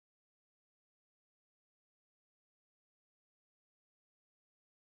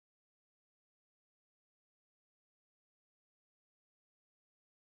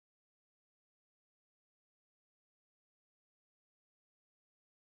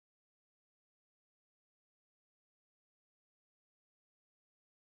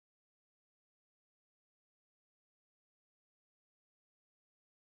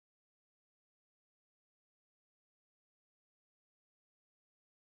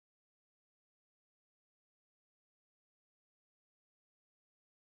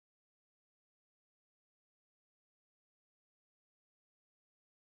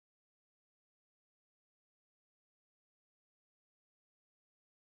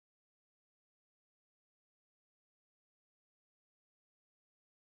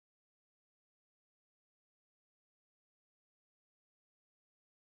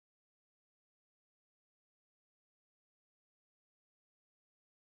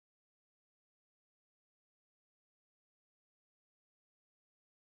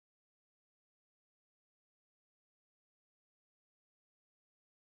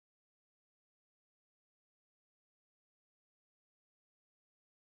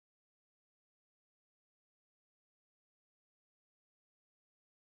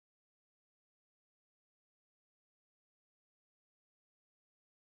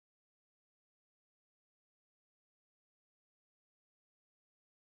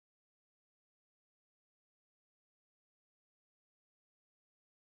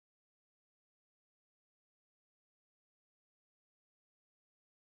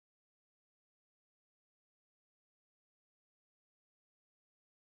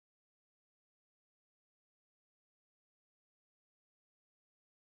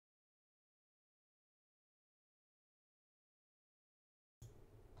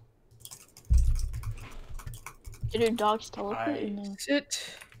Did your dogs teleport or no?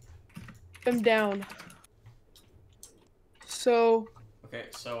 Sit them down. So. Okay,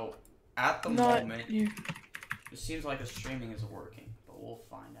 so at the Not moment, here. it seems like the streaming is working, but we'll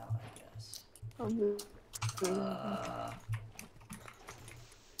find out, I guess.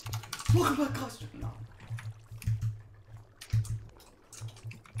 Look at my custom. No.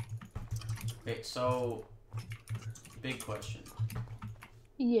 Okay, so big question.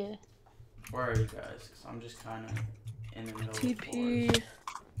 Yeah. Where are you guys? Cause I'm just kind of in the middle TP. of the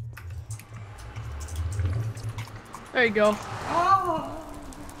There you go. forest.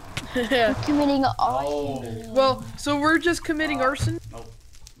 We're committing arson. Well, so we're just committing arson Nope,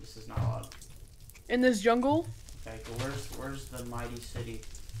 this is not allowed. in this jungle. Okay, so where's the mighty city?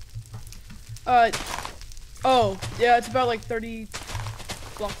 Oh, yeah, it's about like 30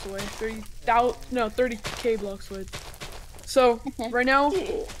 blocks away. 30k blocks away. So, right now,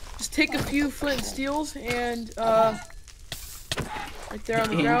 just take a few flint and steels and, right there on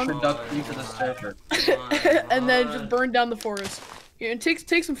the ground. Introduction to the server. And then just burn down the forest. Yeah, and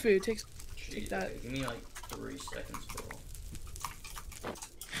take some food. Take that. Okay, give me like 3 seconds, bro.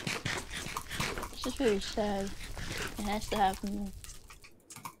 It's just very sad. It has to happen.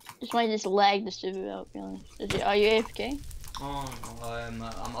 This might just lag the server out, really. Are you AFK? Oh, no, I'm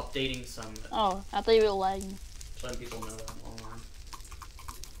updating some. Oh, I thought you were lagging. Letting people know that I'm online.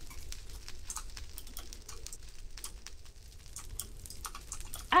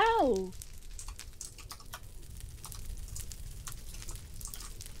 Ow!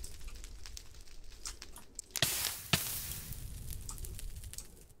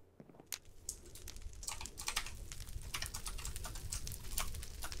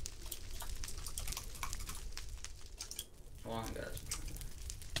 Hold on, guys.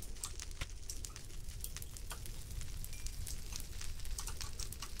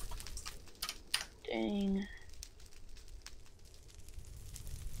 Dang.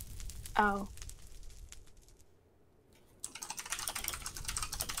 Ow.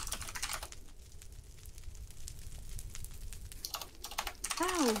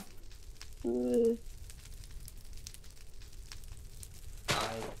 Ow.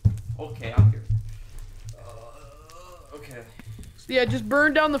 Okay, I'm here. Okay. So yeah, just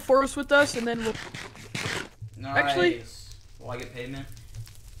burn down the forest with us, and then we'll. Nice. Actually- will I get payment?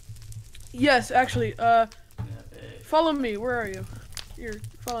 Yes, actually. Yeah, big. Follow me. Where are you? Here,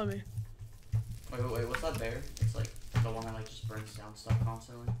 follow me. Wait, what's that bear? It's like the one that like just brings down stuff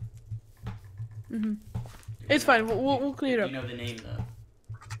constantly. Mhm. It's fine. We'll clean it up. You know the name though.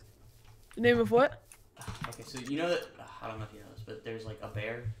 The name of what? Okay, so you know that I don't know if you know this, but there's like a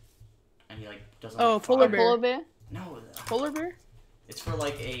bear, and he like doesn't. Oh, like, polar fire. bear. Polar bear? No. Polar bear? It's for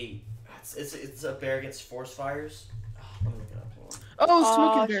like a. It's a bear against forest fires. Let me look it up. Hold on. Oh,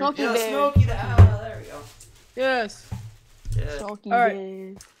 smoky bear. Smokey Yeah, bear. Smokey the there we go. Yes. Yeah. Smokey All right.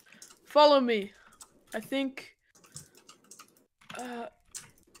 bear. Follow me. I think.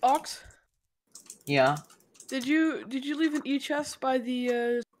 Ox, Yeah. did you leave an e-chest by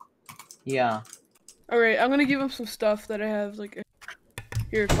the? Yeah. All right, I'm gonna give him some stuff that I have. Like,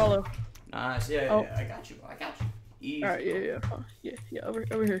 here, follow. Nice. Yeah, Oh. I got you. Easy. All right, yeah.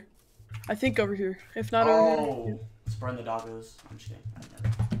 Over here. I think over here. If not over here. Oh, let's burn the doggos. I'm just kidding.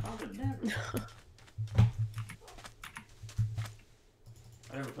 I would never.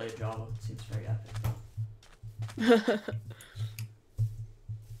 I never played Java. It seems very epic though.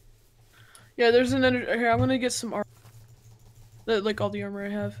 Yeah, there's an here. I'm gonna get some armor. Like all the armor I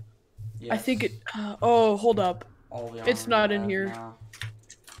have. Yes. I think it. Oh, hold up. All the It's armor not you in have here. now.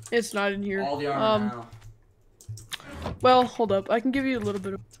 It's not in here. All the armor now. Well, hold up. I can give you a little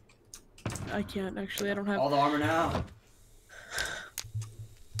bit of. I can't actually. I don't have. All the armor now.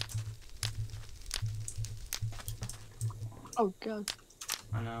 Oh god.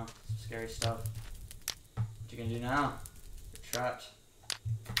 I know. Some scary stuff. What you gonna do now? You're trapped.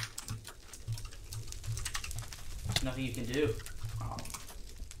 There's nothing you can do.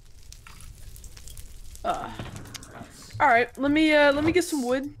 Oh. That's All right. Let me get some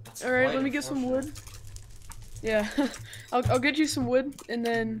wood. All right. quite Let me get some wood. unfortunate. Yeah. I'll get you some wood, and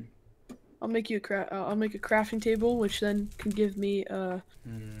then I'll make you I'll make a crafting table, which then can give me let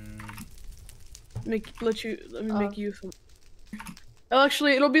me make you some. Well,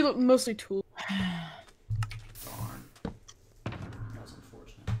 actually, it'll be mostly tools. Darn. That's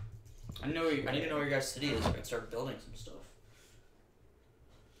unfortunate. I didn't even know where your guys' city is. I can start building some stuff.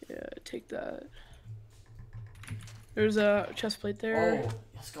 Yeah, take that. There's a chest plate there. Oh,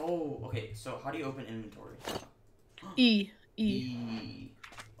 let's go. Okay, so how do you open inventory? E.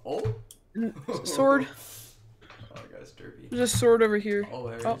 Oh? Sword. Oh, guy's derpy. There's a sword over here. Oh,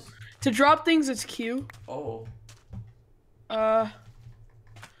 there it Oh. is. To drop things, it's Q. Oh.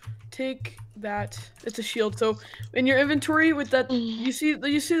 take that. It's a shield. So in your inventory with that, you see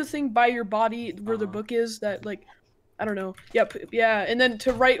the thing by your body where the book is. That like, I don't know. Yep. Yeah. And then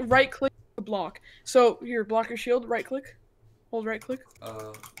to right click the block. So here, block your shield. Right click. Hold right click.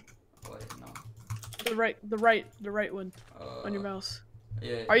 Wait, no. The right one on your mouse.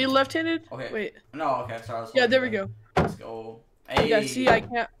 Yeah. Are you left-handed? Okay. Wait. No. Okay. Sorry. I was Yeah. There we go. Let's go. Hey. Yeah. See, I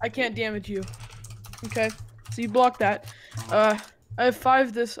can't damage you. Okay. So you block that. I have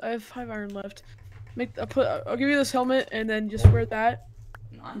 5 iron left. I'll give you this helmet and then just wear that.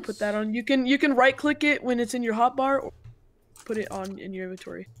 Nice. And put that on. You can right click it when it's in your hotbar or put it on in your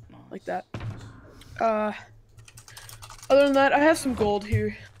inventory. Nice. Like that. Other than that, I have some gold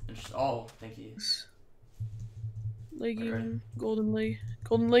here. Oh, thank you.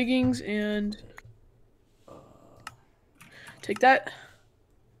 Golden leggings and take that.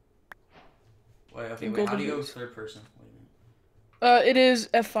 Wait, okay, wait, how do you go third person? Wait a minute. It is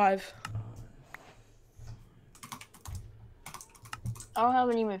F5. I don't have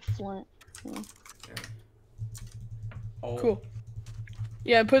any with flint. Okay. Oh. Cool.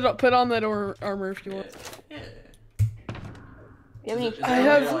 Yeah, put on that armor if you want. Yeah. You have any? I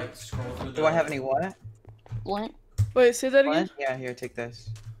have. Like, scroll through Do I have any what? Flint. Wait, say that again. Yeah, here, take this.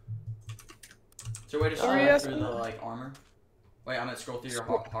 Is there a way to scroll through the like armor? Wait, I'm gonna scroll through your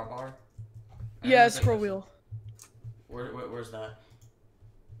hotbar. Yeah, scroll wheel. Where's that?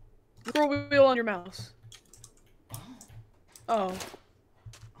 Scroll wheel on your mouse. Oh.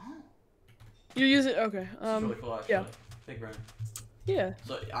 You use it? Okay. It's really cool, actually. Yeah. Big brain. Yeah.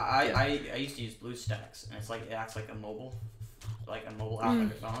 So I used to use BlueStacks, and it's like it acts like a mobile app on your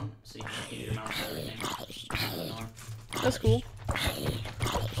phone, so you can use your mouse and everything. That's cool.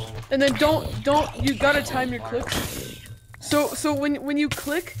 And then don't you gotta time your clicks. So when you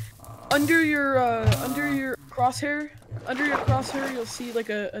click under your crosshair you'll see like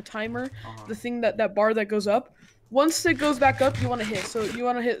a timer, the thing that bar that goes up. Once it goes back up, you want to hit. So you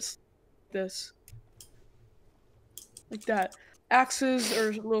want to hit this. Like that. Axes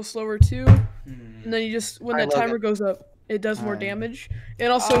are a little slower too. And then you just, when the timer goes up, it does more damage.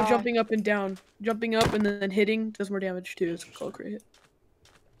 And also jumping up and down. Jumping up and then hitting does more damage too. It's called crit hit.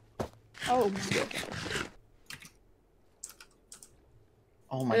 Oh,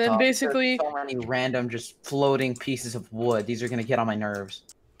 Oh my and then god. basically, There's so many random just floating pieces of wood. These are gonna get on my nerves.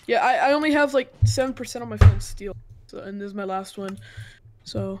 yeah, I only have like 7% on my flint steel. So, and this is my last one.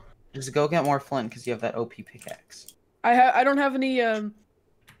 So Just go get more flint because you have that OP pickaxe. I don't have any I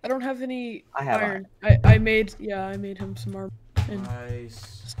have iron. I made him some armor and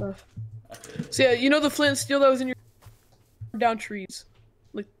stuff. So yeah, you know the flint and steel that was in your down trees,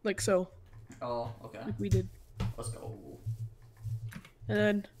 like so. Oh, okay. Like we did. Let's go. And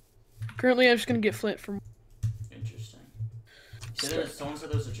then currently I'm just gonna get flint from. Interesting. Someone said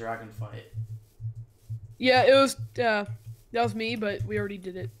there was a dragon fight. Yeah, it was. That was me, but we already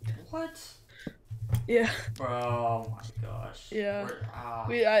did it. What? Yeah. Bro, oh my gosh. Yeah.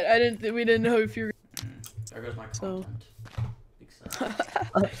 We didn't know if you were. There goes my content.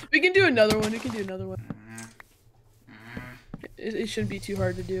 We can do another one. It shouldn't be too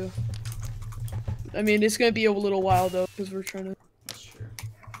hard to do. I mean, it's gonna be a little while though, because we're trying to. That's true.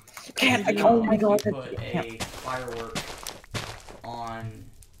 Oh my god. You put a firework on,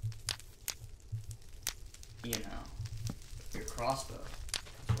 you know, your crossbow.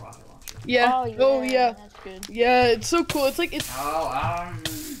 It's a rocket launcher. Yeah. Oh yeah. That's good. Yeah, it's so cool. It's like it's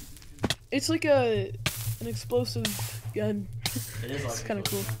like an explosive gun. It is like it's kind of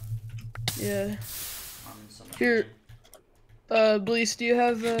cool. Yeah. Yeah. Here, Blease, do you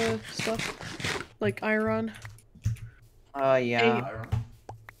have stuff like iron? Yeah.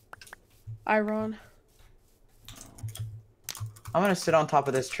 Iron. I'm gonna sit on top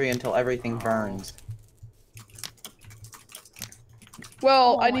of this tree until everything burns.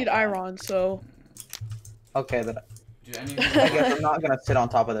 Well, I need iron, so. Okay, then. I guess I'm not gonna sit on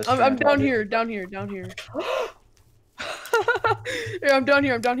top of this tree. I'm down here. Yeah, I'm down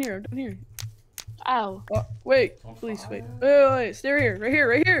here. Ow. Wait, please wait. Wait, stay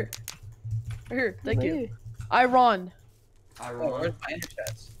right here. Thank you. Iron. Where's my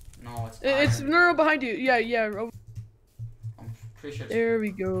chest? No, it's no behind you. Yeah. I'm pretty sure. There we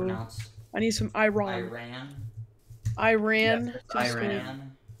go. Pronounced I need some iron. Iran. Iran. Like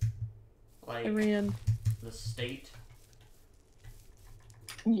Iran. the state.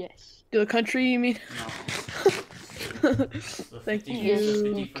 Yes. The country, you mean? No. Thank you.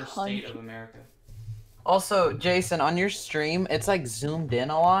 The 51st state of America. Also, Jason, on your stream, it's like zoomed in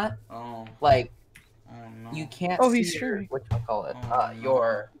a lot. Oh. Like, no. you can't Oh, see he's streaming. What you call it? Oh, no.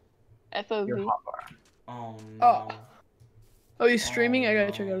 Your FOV. hotbar. Oh no. Oh, he's streaming? I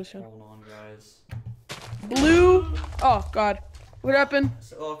gotta check out his channel. Hold on, guys. Blue. Oh God. What happened?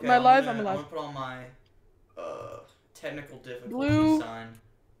 So, okay, Am I live? I'm I'm alive. gonna put on my technical difficulty Blue sign.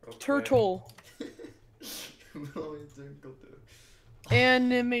 real quick. Turtle.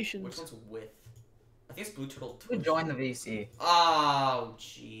 Animations. Which one's with? I think it's Blue Turtle. Who joined the VC? Oh,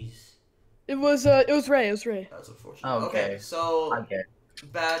 jeez. It was Ray. It was Ray. That's unfortunate. Okay. So Okay.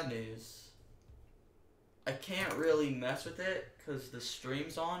 bad news. I can't really mess with it because the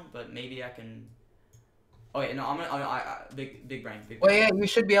stream's on, but maybe I can. Okay, no, I'm gonna. Big brain. Big brain. Wait, yeah, you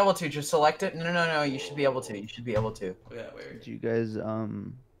should be able to. Just select it. No. You should be able to. You should be able to. Look at that weird. Did you guys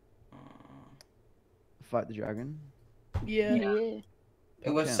fight the dragon? Yeah. Yeah. It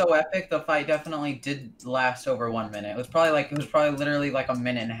was Okay. so epic. The fight definitely did last over 1 minute. It was probably literally like a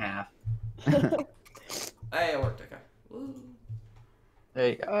minute and a half. Hey, it worked. Okay. Woo. There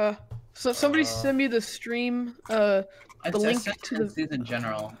you go. So somebody send me the stream. The link to the. in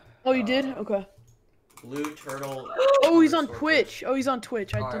general. Oh, you did? Okay. Blue Turtle. Oh, he's on Twitch. Oh, he's on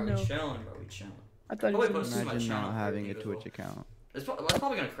Twitch. I didn't Alright, know. we chilling, bro. We chilling. I thought he Oh, wait, was. but on my Imagine channel not for having a you as Twitch well. account. It's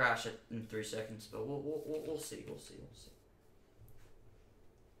probably gonna crash it in 3 seconds, but we'll see. We'll see.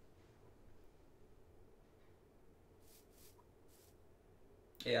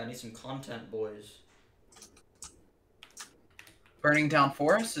 Yeah, I need some content, boys. Burning down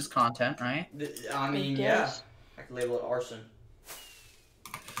forests is content, right? I mean, It yeah. does. I can label it arson.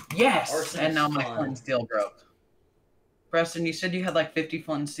 Yes. Arson And is now my fun. flint and steel broke. Preston, you said you had like 50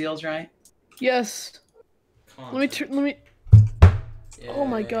 flint and steels, right? Yes. Content. Let me. Oh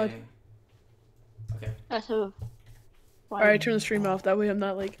my God. Okay. That's a. All right, turn the stream off. That way I'm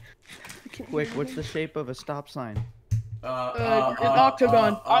not like. Quick, what's the shape of a stop sign? An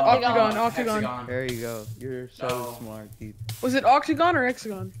octagon. Octagon. There you go. You're so No. smart, dude. Was it octagon or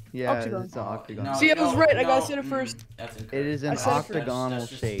hexagon? Yeah, Octagon. it's an octagon. No, See, I was right. I gotta no, say it first. That's incorrect. It is an I said it first. octagonal That's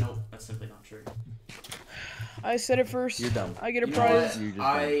just- shape. Nope, that's simply not true. I said it first. You're dumb. I get a You know prize. what? You're just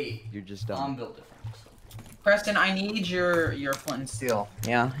I You're just I'm dumb. built different. So. Preston, I need your flint and steel.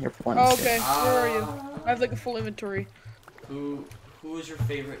 Yeah, your flint Oh, and steel. okay. Where are you? I have like a full inventory. Who is your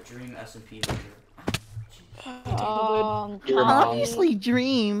favorite Dream SMP leader? Your mom. Obviously,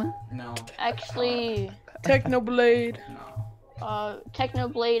 Dream. No. Actually, Technoblade. No.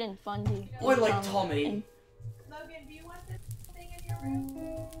 Technoblade and Fundy. What like Tommy? and- Logan, do you want this thing in your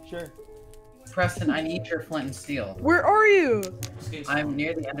room? Sure. Preston, I need your flint and steel. Where are you? I'm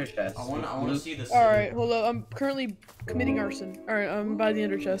near the ender chest. I wanna see this. All right, hold up. I'm currently committing arson. All right, I'm by the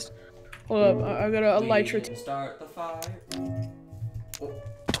ender chest. Hold up. I got a elytra. Start the fire.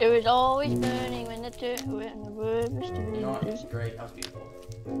 It was always burning when the word was to You know what? me. It's great. That was beautiful.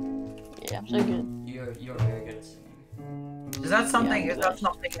 Yeah, I'm so good. You're very good at singing. Is that something? Yeah, Is that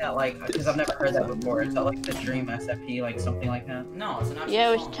something that like? Because I've never heard that before. Is that like the Dream SMP, like something like that? No, it's an actual Yeah,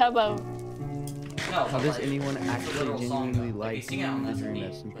 it was song. Tubbo. No, How but, does like, anyone it's a actually literal song, genuinely though. like they sing it on the the Dream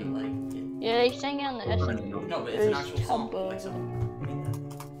SMP, SMP? but like, Yeah, they sang it on the SMP. no, but It it's an was actual song. Like, Tubbo. someone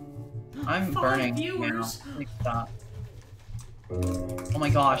made that. I'm 5 burning viewers. now. Please stop. Oh my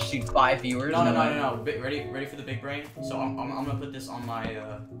gosh, dude, 5 viewers. No. Ready for the big brain? So I'm gonna put this on my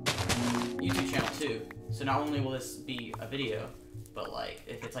YouTube channel too. So not only will this be a video, but like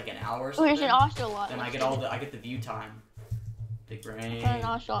if it's like an hour or Oh, something, here's an ocelot. then I get the view time. Big brain. An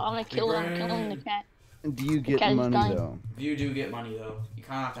ocelot. I'm gonna kill him. brain. Killing the cat. Do you get Cat is money dying. though? You do get money though. You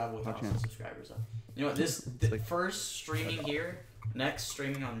kind of have to have 1,000 Okay. subscribers though. You know what? This like- first streaming here, next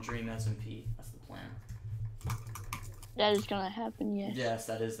streaming on Dream SMP. That's the plan. That is gonna happen, yes. Yes,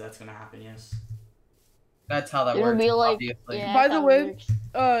 that's gonna happen. Yes. That's how that It would works. be like, obviously. yeah. By that's the how it way, works.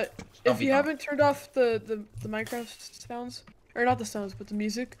 Don't if be you dumb. haven't turned off the Minecraft sounds, or not the sounds, but the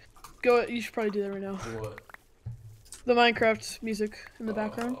music, go. You should probably do that right now. What? The Minecraft music in the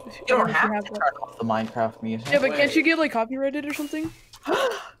background. If You don't I know if have to turn off the Minecraft music. Yeah, but can't Wait. you get like copyrighted or something?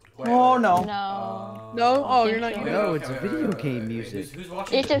 Oh, no. No. No? Oh, you're not. Okay, You No, it's video game music. Who's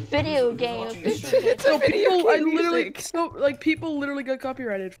watching? It's a video who's game. watching the stream? So people, I game literally, music. so like people literally got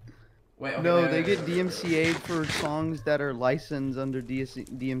copyrighted. Wait, okay, No, wait, they wait, get wait, wait, wait. DMCA for songs that are licensed under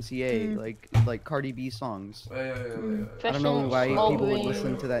DMCA, like Cardi B songs. Wait. I don't know Especially why small people would brain.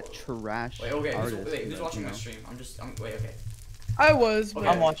 listen to that trash Wait, okay, artist. who's but, watching you my know. stream? wait, okay. I was, but Okay.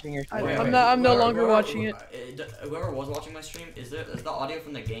 I'm watching your stream. I'm no longer watching it. Whoever was watching my stream, is the audio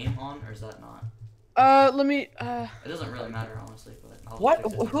from the game on, or is that not? let me, It doesn't really matter, honestly, but I'll What?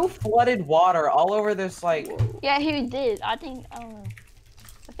 fix it. Who flooded water all over this? Like, Yeah, he did. I don't know.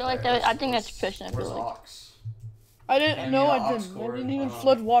 I feel like that. I think that's Christian. I Where's feel like. Ox? I didn't, Hand no, me the I aux didn't. I cord, didn't even hold on.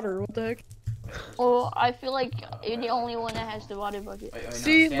 flood water. What the heck? Well, I feel like you're the only one that has the water bucket. Wait, no,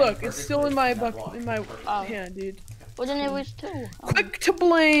 See, stand look, it's still in my perfectly bucket, in my Perfect. Oh. hand, dude. Well, then it was 2. Quick to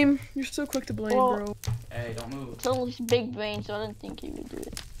blame. You're so quick to blame, Well- bro. Hey, don't move. Till's big brain, so I don't think he would do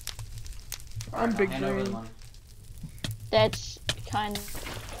it. I'm Alright, now big hand over the brain. money. That's kind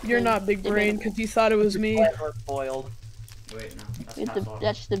of. You're not big brain because you thought it was me. We're spoiled. Wait, no. That's not all.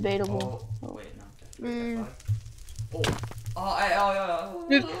 That's debatable. Oh, wait, no. Mm. Okay. Oh,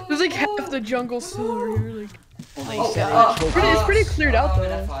 yeah. There's like half the jungle still over here. Like, Oh my Oh, god. it's pretty cleared out though.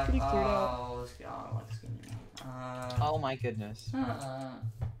 F5. It's pretty cleared out. Oh, let's get on like this game now. Oh my goodness. Uh,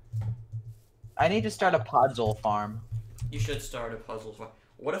 I need to start a puzzle farm. You should start a puzzle farm.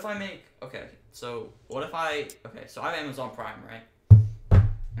 What if I make... Okay, so what if I... Okay, so I have Amazon Prime, right?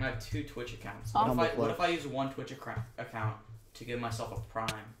 And I have 2 Twitch accounts. What if I use 1 Twitch account to give myself a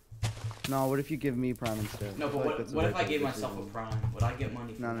Prime? No, what if you give me Prime instead? No, I feel but like that's a what if very I gave good myself a decision. Prime? Would I get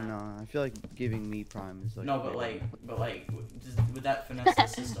money for No, that? no. I feel like giving me Prime is like. No, but would that finesse the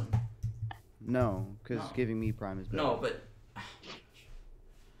system? No, because No. giving me Prime is better. No, but...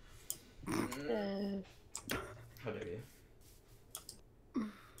 Uh, How dare you?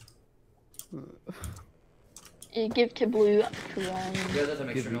 give to blue. You guys have to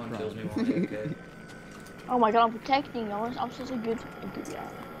make Give sure me no one Prime. kills me while I'm okay. Oh my god, I'm protecting you. I'm such a good guy.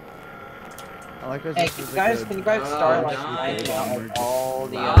 I like how Hey, this is guys, like can you guys Oh, start like nice. knifing out like all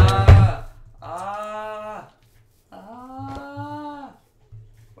the other?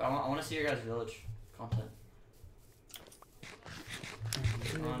 Wait, I want to see your guys' village content.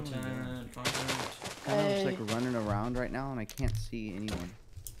 Content. I'm just like running around right now and I can't see anyone.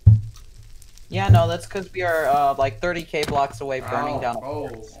 Yeah, no, that's because we are like 30k blocks away, burning down. Oh my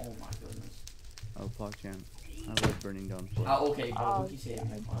goodness. Oh, PogChamp. I love burning down floors. Okay, bro, who saved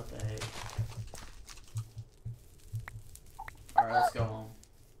me? What the heck? Alright, let's go home.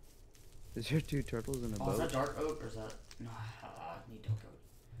 Is there 2 turtles in a Oh, is that boat? dark oak or is that? No, I need dark oak.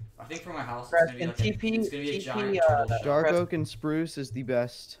 I think for my house, it's Preston, gonna be like TP it's gonna be a giant TP, turtle shell. Dark oak and spruce is the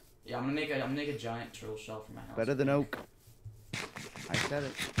best. Yeah, I'm gonna make a giant turtle shell for my house. Better than oak. I said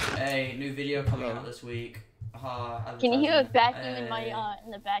it. Hey, new video coming Hello. out this week. Can you hear a advertisement. vacuum in Hey. my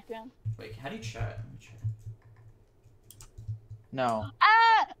in the background? Wait, how do you chat? Let me check. No,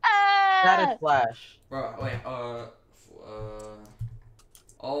 Ah! that Ah! is Flash. Bro, wait, oh,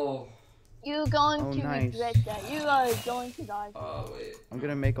 You're going Oh, to nice. regret that. You are going to die. wait. I'm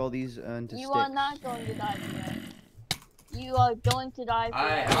gonna make all these into You sticks. are not going to die for that. You are going to die for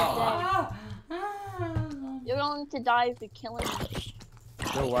that. You're going to die for killing me.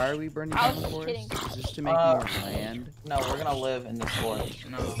 So why are we burning I down was the forest? kidding. Is this to make Uh, more land? No, we're gonna live in this forest.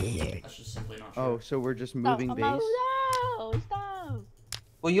 No, that's just simply not true. Oh, so we're just No, moving base? no, stop.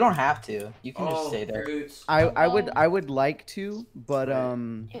 Well, you don't have to. You can just stay there. Fruits. I would like to, but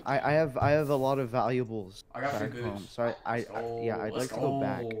Right. I have a lot of valuables I got free back home, boots. so yeah, I'd like to go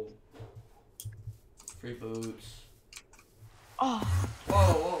back. Free boots. Oh,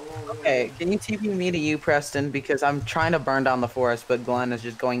 Whoa. Okay, can you TP me to you, Preston? Because I'm trying to burn down the forest, but Glenn is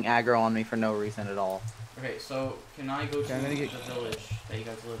just going aggro on me for no reason at all. Okay, so can I go to I'm gonna the get- village that you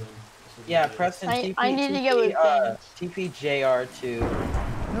guys live in? This would be Yeah, good. Preston, TP, I need to TP, get with friends. TP JR to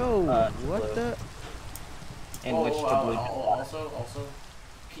No, blue. what the? in which the blue. Also,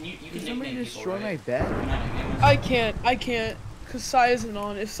 can you Did can somebody nickname destroy people, my right? bed? Can I nickname myself? I can't, cause Sai isn't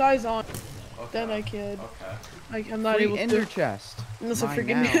on. If Sai's on, Okay. then I can. Okay. I'm not Free able ender to. chest. Unless I Mine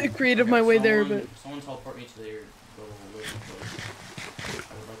freaking now. creative Okay, my way there, but someone teleport me to their little living place.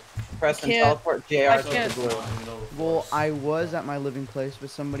 I would like Preston, can't- teleport JR I to can't. the blue. not in the middle of the Well, forest. I was at my living place, but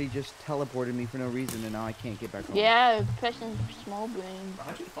somebody just teleported me for no reason, and now I can't get back home. yeah, pressing small brain.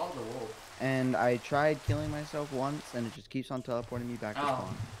 How'd you follow the wolf? And I tried killing myself once, and it just keeps on teleporting me back to Oh.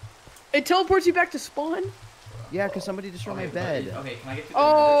 spawn. it teleports you back to spawn. Yeah, because somebody destroyed my but bed. okay, can I get to the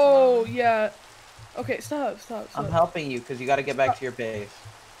Oh nether yeah. Okay, stop. I'm helping you because you got to get back to your base.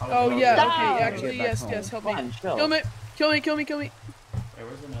 Oh somehow? yeah. Stop. Okay, Get actually back yes, home. yes. Help me. Fine, chill. Kill me. Kill me. Wait,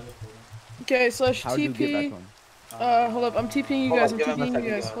 where's the nether portal? Okay, slash How do you get back TP. home? Hold up. I'm TPing you Hold guys. up, I'm give him a TPing you second.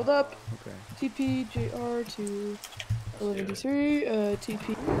 guys. Hold up. Okay. TP JR to Let's do it. 11D3.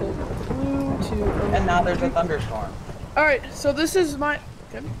 TP blue to. And now there's a thunderstorm. All right. So this is my.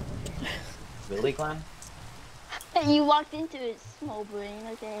 Okay. Really, Glenn? You walked into it, small brain.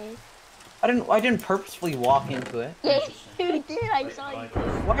 Okay. I didn't purposefully walk into it. Yes, you did. I Wait, saw you.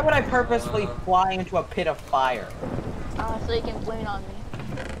 Why would I purposefully fly into a pit of fire? So you can blame on me.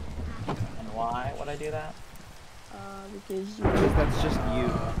 And why would I do that? Because Because that's just you.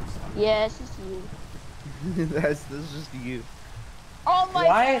 yes, it's you. that's just you. Oh my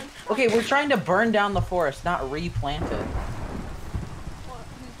Why? god. Okay, we're trying to burn down the forest, not replant it. Well,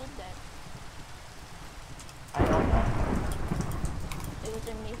 who did that? I don't know. It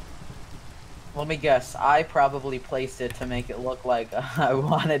wasn't me. Let me guess. I probably placed it to make it look like I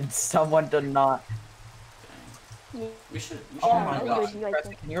wanted someone to not. We should Oh my that gosh. would be like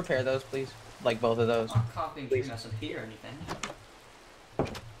Preston, can you repair those, please? Like both of those. I'm not copying Please. from SMP or anything.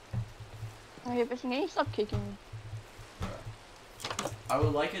 Okay, but can you stop kicking me? I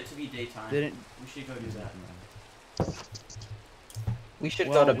would like it to be daytime. Didn't. We should go do that. We should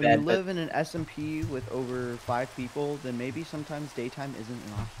Well, go to when bed. you live in an SMP with over 5 people, then maybe sometimes daytime isn't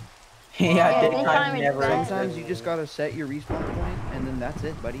an option. Yeah, Yeah, daytime daytime is never. bad. Sometimes you just gotta set your respawn point, and then that's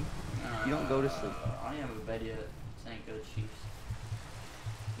it, buddy. You don't go to sleep. I don't have a bed yet. Thank good, Chiefs.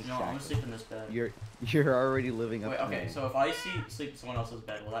 You know, I'm gonna sleep in this bed. You're already living up Wait, to okay, normal. so if I sleep in someone else's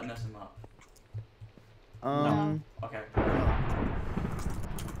bed, will that mess him up? Okay.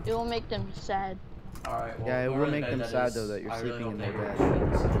 It will make them sad. Alright, well, Yeah, it will whoever make bed them that sad is, though that you're I really sleeping in hope their they bed.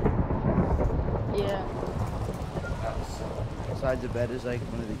 Yeah. That was so. Besides, a bed is like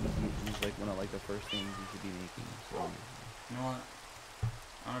one of the easiest, like one of like the first things you should be making. So. You know what?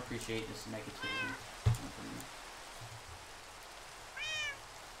 I don't appreciate this negativity.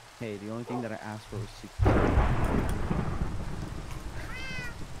 Hey, the only thing that I asked for was secret.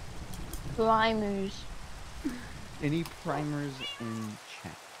 Primers. Any primers in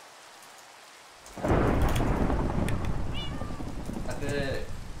check? I bet.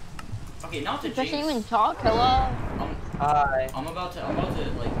 Okay, not to Does she even jinx. talk? Hello? Hi. I'm about to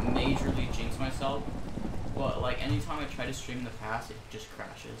like majorly jinx myself, but like anytime I try to stream in the past, it just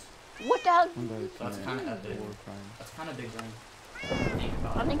crashes. What the hell? That's kind of epic. That's kind of big thing. Think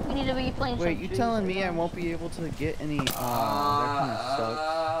about I it. think we need to be playing some Wait, you trees telling right me I now. won't be able to get any? That kind of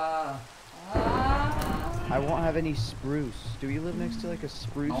sucks. I won't have any spruce. Do you live next to like a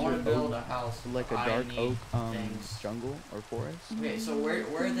spruce I or want to build oak, a house. like a I dark need oak things. jungle or forest? Okay, so where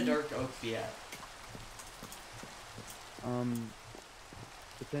the dark oak be at?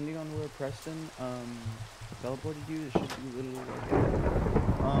 Depending on where Preston teleported you, it should be literally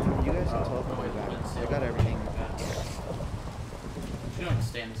like you guys can teleport me back. I got everything. You don't have to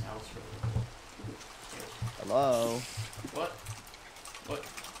stay in this house for. Hello, What? What?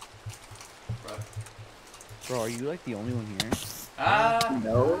 Bro. bro. Are you like the only one here?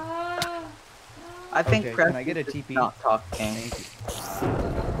 No. I think Okay, Preston can I get a is TP? not talking. Thank you.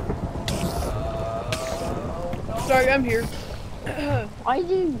 Sorry, I'm here. What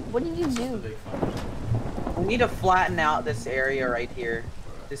did you This is the do? big fun. We need to flatten out this area right here.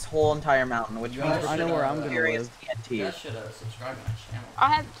 This whole entire mountain, which means guys we're I know should, where I'm gonna serious live. You TNT. guys should subscribe to my channel. I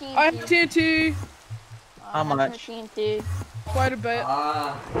have TNT. I have TNT. I How have much? TNT. Quite a bit.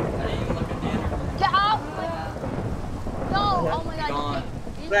 I didn't even look at the internet. Get up! No! Oh my god. Gone.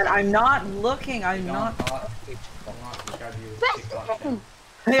 But I'm not looking. I'm Gone. not. I will not subscribe to your TikTok Best channel.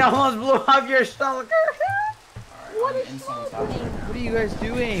 They almost blew up your stomach. Alright, What I'm is in someone's happening? house right What are you guys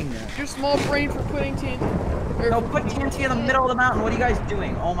doing? Your small brain for putting TNT. No, put TNT in the middle of the mountain. What are you guys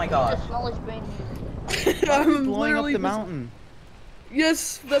doing? Oh my god. The smallest brain here. I'm Blowing up literally the mountain.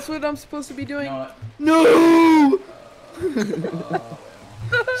 Yes, that's what I'm supposed to be now. You doing. know what? No!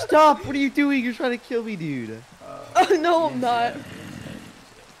 Wait, Stop! What are you doing? You're trying to kill me, dude. No, I'm not.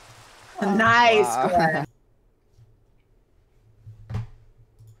 Nice. Wow. Glenn.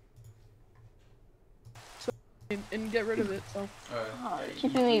 And get rid of it. So, Alright. Oh,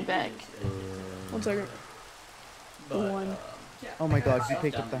 keeping me back. 1 second. One. Yeah, Oh my I got god, you stuff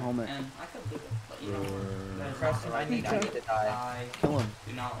picked down up the there, helmet. And I could do it, but you know, that is Preston, not I the need right to thing. die. I Kill him.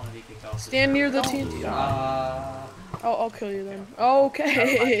 do not want to be kicked off. this Stand near the server. TNT. Uh, I'll kill you then.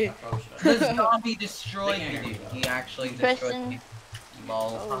 Okay. I probably should. The zombie destroyed me, dude. He actually destroyed Preston. me.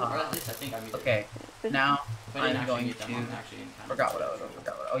 Lol. Or at least I think I'm Okay, now If I didn't I'm actually going get them, to. I'm actually in kind of Forgot what I trouble.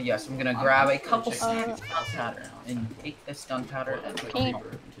 forgot what. Oh yes, I'm gonna grab a couple checking stacks the of house gunpowder right now. and take this gunpowder and Put Can you- deeper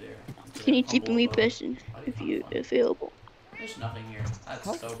into their Can you keep humble me abode. person That'd be if kinda you fun. available? There's nothing here. That's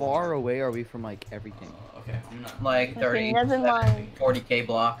How so far boring. away are we from like everything? Okay, I'm gonna. like Okay, 30, never mind. 40k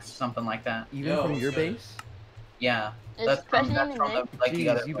blocks, something like that. Even Yo, from what's your good? base? Yeah, Is that's from, Preston that's even from there? the, like the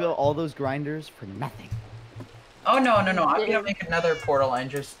other. Jeez, you built all those grinders for nothing. Oh no! I'm Yeah. gonna make another portal and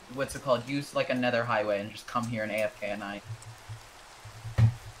just what's it called? Use like another highway and just come here and AFK at night.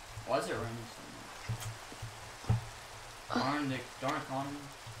 Why is it raining so much? Darn economy.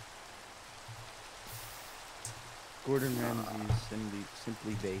 Gordon Ramsay is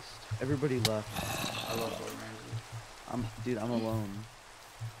simply based. Everybody left. I love Gordon Ramsay. Dude, I'm alone.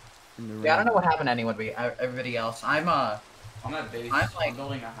 In the room. Yeah, I don't know what happened to everybody else. I'm I'm at base. I'm I'm, like-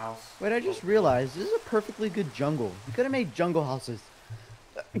 building a house. Wait, I just realized this is a perfectly good jungle. You could have made jungle houses.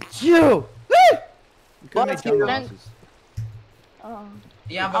 You! You could have made What? jungle Then- houses.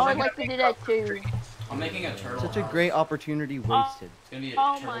 yeah, I but would we're like to gonna do make that too. I'm making a turtle Such a house. great opportunity wasted. It's gonna be a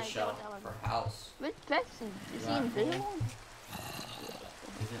Oh turtle my shell God. for house. But Jackson, is he That invisible?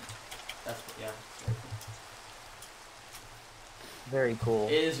 Is it? That's yeah. It's Very very cool. cool.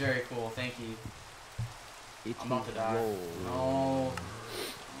 It is very cool. Thank you. I'm about to die. Roll. No.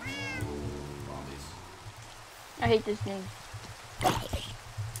 Zombies. I hate this game.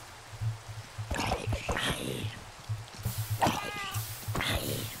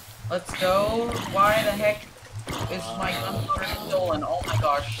 Let's go. Why the heck is my gunpowder stolen? Oh my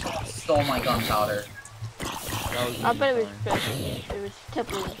gosh, someone stole my gunpowder. I bet it was Jackson. It was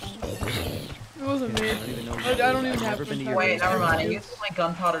Tipple. It wasn't me. I don't even know. I don't even I've have never been to gunpowder. your Wait, base. never mind. I used my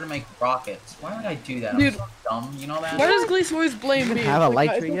gunpowder to make rockets. Why would I do that? Dude. I'm so dumb. You know that? Why does Gleason always blame You me? even have a Like, light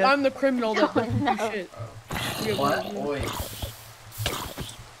I tree think yet? I'm the criminal that doesn't do No. shit. What? Oi.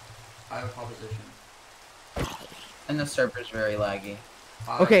 I have a proposition. And the server's very laggy.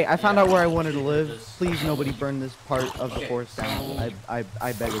 Okay, I found Yeah, out where I wanted to you live. just- Please, nobody burn this part of the Okay, forest down. so-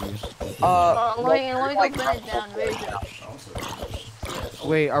 I beg of you. Let me go burn it down. Where is it?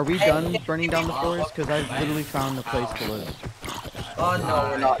 Wait, are we done burning down the forest? Because I've literally found a place to live. Oh no,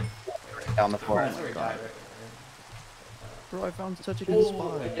 we're not down the forest. That's where he died, right? Bro, I found such a good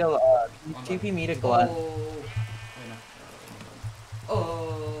spot. Yo, TP me to Glenn.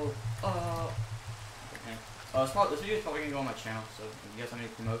 This video is probably gonna go on my channel, so if you guys have any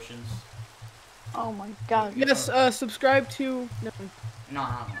promotions. Oh my God. Yes, subscribe to. No. No,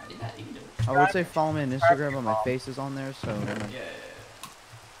 you can do it. I would say follow me on Instagram, but my face is on there, so. Yeah.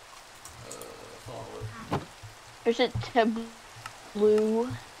 Follow it. There's a Blue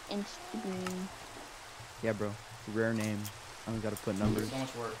Instagram. Yeah, bro. Rare name. I only gotta put numbers. So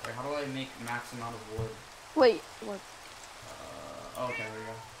much work. Wait, how do I make max amount of wood? Wait, what? Okay, there we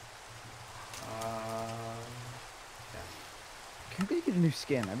go. Can we get a new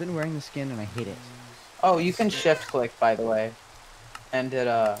skin? I've been wearing the skin and I hate it. Oh, you can shift click, by the way. And it,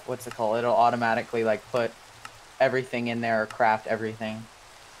 what's it called? It'll automatically, like, put everything in there or craft everything.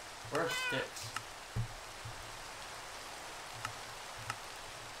 Where are sticks?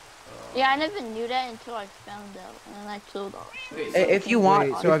 Yeah, I never knew that until I found out, and then I killed all. Wait, If you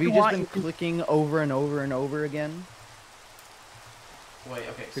want, Wait, so if have you just want, been clicking over and over and over again? Wait,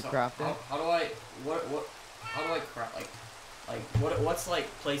 okay, To so craft it? how do I, how do I craft, what's like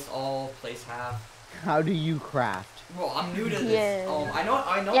place all, place half? How do you craft? Well, I'm new to this. Yeah. I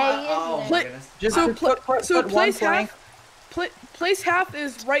know, Yeah, he is oh new. my goodness. just So put one place plank. place half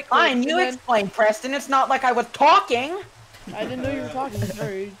is right click. Fine, you and then- explain, Preston. It's not like I was talking. I didn't know you were talking.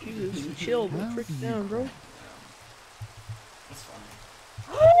 Sorry, Jesus, chill, frick down, bro. That's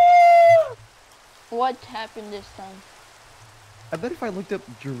funny. What happened this time? I bet if I looked up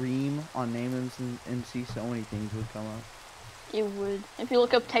dream on Name MC, so many things would come up. It would. If you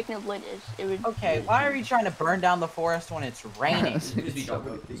look up Technoblade, it would. Okay, why are you trying to burn down the forest when it's raining? Just be So done.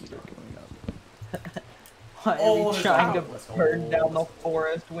 many things are coming up. Why are Oh, you there's trying to let's go. burn down the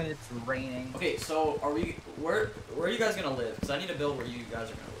forest when it's raining? Okay, so where are you guys gonna live? Because I need to build where you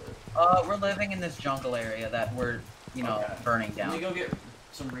guys are gonna live. We're living in this jungle area that we're, you know, Okay. burning Let me down. go get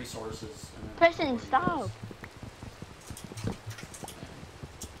some resources. And then Preston, stop.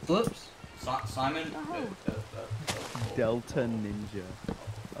 Whoops. Simon. Oh. Delta Ninja.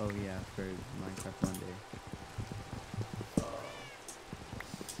 Oh yeah, for Minecraft Monday.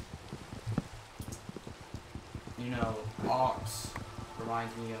 You know, ox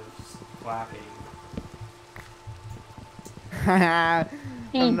reminds me of quackity.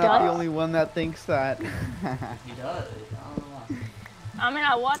 I'm not the does? only one that thinks that. He does. I don't know. I mean,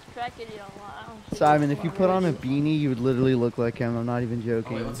 I watch Crackity a lot. I don't see Simon, this if you one put on a really. beanie, you would literally look like him. I'm not even Oh,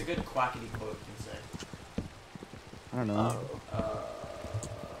 joking. wait, what's a good quackity quote you can say? I don't know.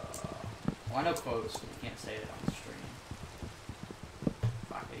 Well, I know quotes, but you can't say it on the stream.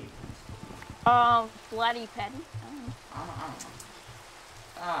 Quackity. Flatty Patty. I don't know. I don't know.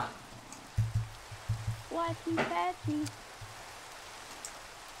 Ah. Flatty Patty.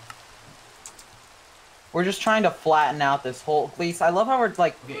 We're just trying to flatten out this whole. Please, I love how we're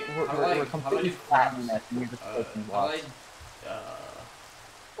like Okay, we're, how do we're, I- we're how do I completely do flattening crafts? this, and you're just taking How blocks. do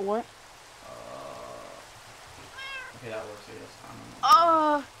I, What? okay, that works, I guess.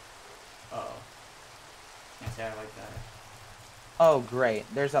 Uh-oh. Can't say I like that. Oh great,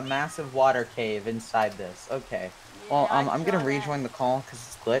 there's a massive water cave inside this. Okay. Well, Yeah, I I'm gonna saw rejoin the call because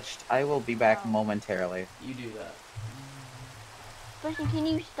it's glitched. I will be back Oh. momentarily. You do that. Preston, can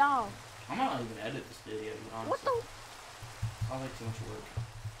you stop? I'm not even edit this video, honestly. What the? Sounds like too much work.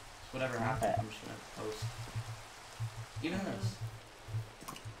 So whatever happens, Okay. I'm just gonna post. Even this.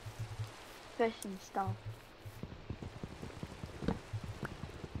 Preston, stop.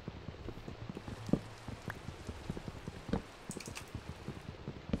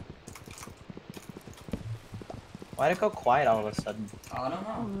 Why'd it go quiet all of a sudden? I don't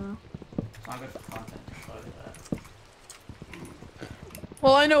know. Mm. It's not good for content. So look at that.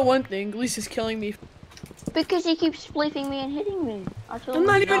 Well, I know one thing. Lisa's killing me. Because he keeps spleefing me and hitting me. I'm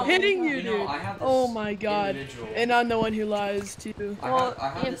not even know- hitting you, You know, dude. I have this Oh my god. individual. And I'm the one who lies too. Well, I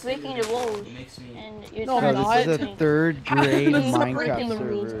have you're this breaking the individual rules. who makes me. And you're No, trying I'm to this is not. a me. third grade That's not breaking the Minecraft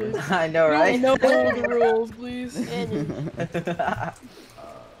rules, server. please. I know, I right? know the rules, please. Yeah, it is.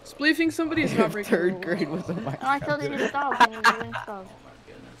 Spleefing somebody is not breaking the Third rules. grade was a And I Minecraft told you to server. stop and you wouldn't stop. Oh my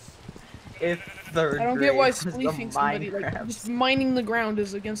goodness. If third I don't grade get why was a spleefing somebody, like, Minecraft. just mining the ground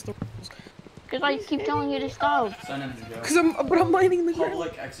is against the rules. Because I keep telling you to stop. Send him to go. But I'm mining the ground.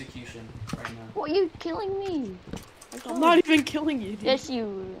 Public execution right now. What are you killing me? I'm not even killing you, dude. Yes,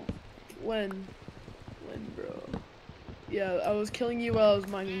 you. When, bro? Yeah, I was killing you while I was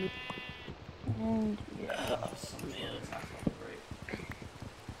mining the. Mm.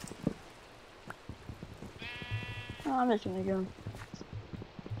 Oh, I'm just gonna go.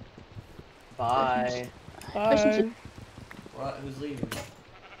 Bye. Bye. What? Who's leaving?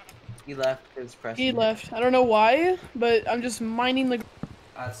 He left his press. He left. I don't know why, but I'm just mining the.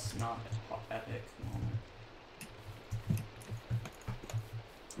 That's not an epic moment.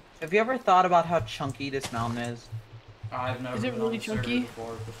 Have you ever thought about how chunky this mountain is? I've never Is it been really on the server chunky?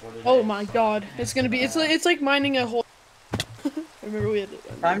 before today, Oh my so god, I can't it's gonna be. say that. It's like mining a whole. I remember we had.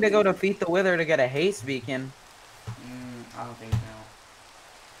 Time to go defeat the Wither to get a haste beacon. I don't think now.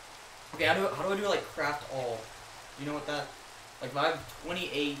 Okay, how do I do like craft all? You know what that? Like if I have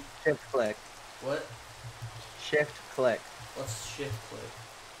 28. Shift click. What? Shift click. Let's shift click.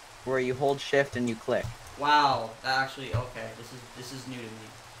 Where you hold shift and you click. Wow, that actually okay. This is new to me.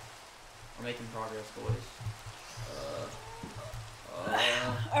 We're making progress, boys.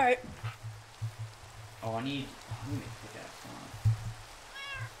 All right. Oh, I need a pickaxe.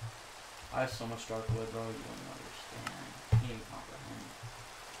 I have so much dark wood, bro. You don't understand. You can't even comprehend.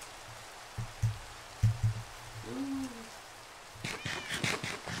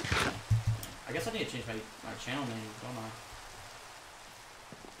 I guess I need to change my channel name, don't I?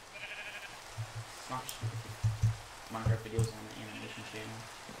 It's not just Minecraft videos on the animation channel.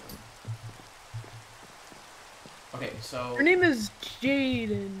 Okay, so. Her name is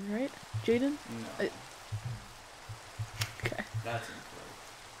Jaden, right? Jaden? No. Okay. That's incorrect.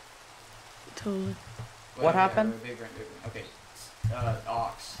 Totally. What happened? Big brain. Okay.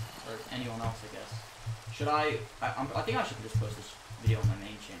 Ox. Or anyone else, I guess. Should I think I should just post this video on my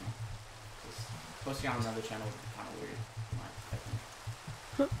main channel. Posting on another channel would be kind of weird, in my opinion.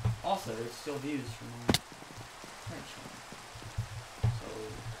 Also, there's still views from my current channel. So,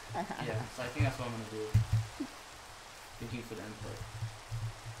 yeah, so I think that's what I'm going to do. Thank you for the input.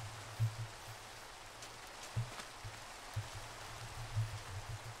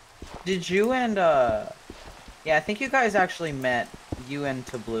 Did you and yeah, I think you guys actually met. You and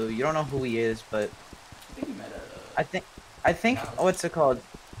Tablu. You don't know who he is, but I think you met at I think what's it called?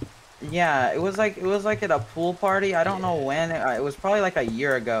 Yeah, it was like at a pool party. I don't know when. It was probably like a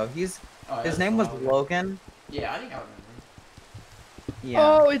year ago. His name was Logan. Yeah, I think I remember. Yeah.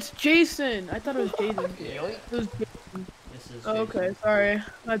 Oh, it's Jason. I thought it was Jaden. Yeah. It was Jason. This is Oh, okay, sorry.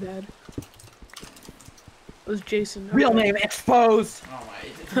 My bad. It was Jason. Real Okay. name exposed. Oh my!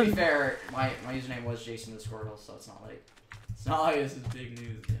 To be fair, my username was Jason the Squirtle, so it's not like this is big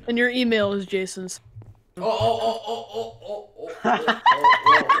news. You know? And your email is Jason's. It's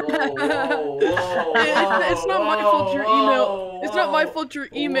not my fault your email. It's not my fault your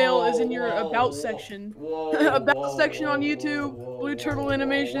email is in your about section. About section on YouTube. Blue Turtle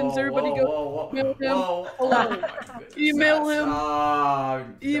Animations. Everybody go email him.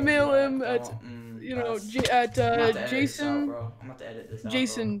 Email him at Jason. I'm about to edit this out,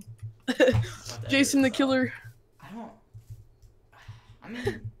 Jason. bro. Jason the Killer. I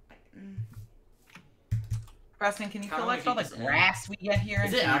mean. Preston, can you Kinda collect wanna all keep the this in. grass we get here?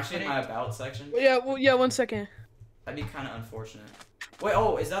 Is it actually in my about section? Yeah. Well, yeah. 1 second. That'd be kind of unfortunate. Wait,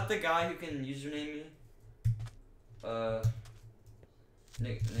 oh, is that the guy who can username me?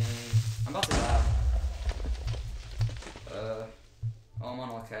 Nickname. I'm about to die. Oh, I'm on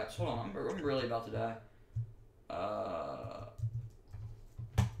all caps. Hold on, I'm really about to die.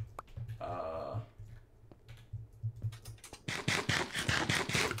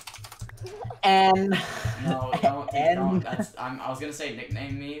 And No, don't. I was gonna say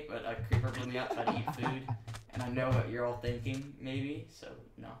nickname me, but a creeper blew me up. I'd eat food, and I know what you're all thinking, maybe. So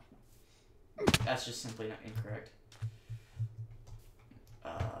no, that's just simply not incorrect.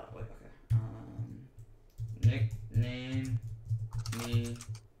 Wait, okay. Nickname me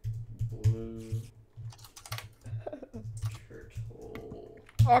Blue Turtle.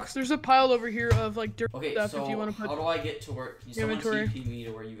 Ox, there's a pile over here of like dirt Okay, stuff so if you want to put. how do I get to work? Can someone inventory. TP me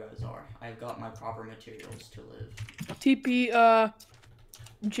to where you guys are? I've got my proper materials to live. TP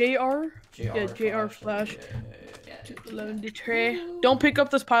JR. Yeah, JR flash. Yeah. 11 tray. Don't pick up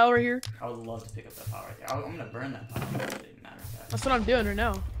this pile right here. I would love to pick up that pile right there. I'm gonna burn that pile. Actually, matter of fact. That's what I'm doing right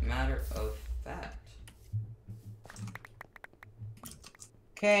now. Matter of fact.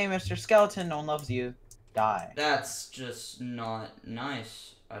 Okay, Mr. Skeleton, no one loves you. Die. That's just not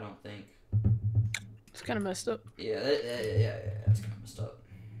nice. I don't think. It's kind of messed up. Yeah, that's kind of messed up.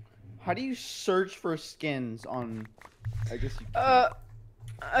 How do you search for skins on? I guess you.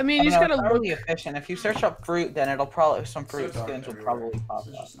 I mean, you just gotta it's look. really efficient. If you search up fruit, then it'll probably some So fruit dark skins will everywhere. probably pop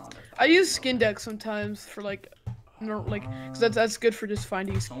This is up. just not I use skin decks sometimes for like, cause that's good for just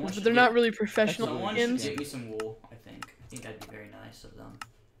finding Someone skins, but should they're get- not really professional Someone should skins. get me some wool. I think that'd be very nice of them.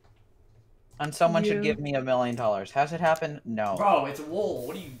 And someone should Yeah. give me $1 million. Has it happened? No. Bro, it's wool.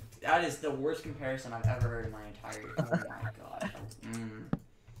 What do you? That is the worst comparison I've ever heard in my entire. Oh my god.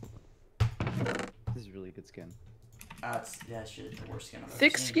 This is really good skin. That shit is the worst skin I've ever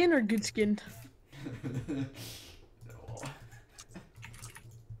Thick seen. skin or good skin?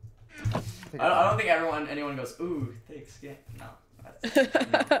 I don't think anyone goes, ooh, thick skin. No.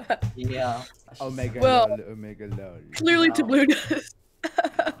 That's Yeah. just- Omega Well- lol, Omega lol. Clearly, to blue does.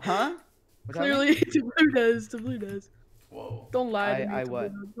 Huh? What's that mean? Clearly, to blue does. To blue does. Whoa. Don't lie to me. I to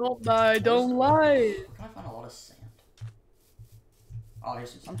what? Blue. Don't lie. Don't lie. Can I find a lot of sand? Oh,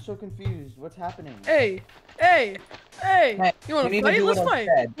 here's some I'm sand. so confused. What's happening? Hey. Hey, You wanna you need to fight? do Let's what I fight.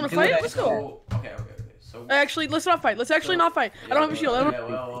 said. Wanna Do fight? what I Let's said. go. So, okay. So. Actually, let's not fight. Let's actually not fight. I don't have a shield. I don't.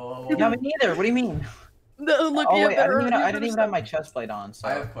 Whoa. No, me neither. What do you mean? Look, Oh you wait, have I better- didn't you even better have my chest plate on, so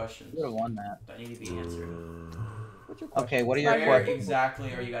I have questions you would have won that. that need to be answered. What's your question? Okay, what are your Where Where questions?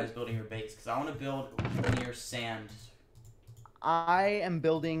 exactly are you guys building your base? Because I want to build near sand. I am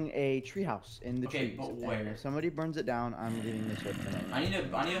building a treehouse in the Okay, trees. but where? And if somebody burns it down, I'm leaving this open. I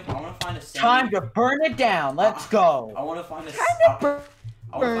want to find a sandy. Time to burn it down. Let's go. I want to find a. burn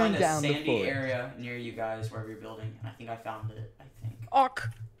I want to find a down the sandy forest. area near you guys wherever you're building, and I think I found it. I think. Ock.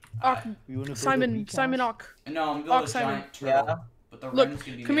 Ock. You wanna build a Simon. beach Simon house? Ock. No, I'm building Ock a Simon. giant turtle. Yeah. But the Look, rim's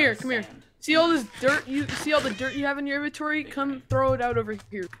gonna be come made here, out of come here. sand. See all this dirt? You see all the dirt you have in your inventory? Come throw it out over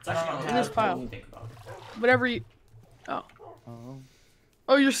here. It's actually not In bad this if pile. you think about it. Whatever you. Oh.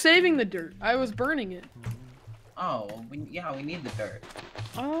 Oh, you're saving the dirt. I was burning it. Oh, we need the dirt.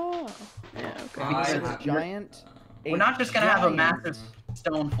 Oh. Yeah. Okay. I It's have- giant. We're not just gonna have a giant massive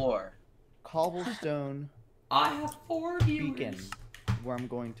stone floor. cobblestone I have 4 viewers. beacon where I'm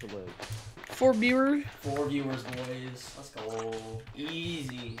going to live. 4 viewers. 4 viewers, boys. Let's go.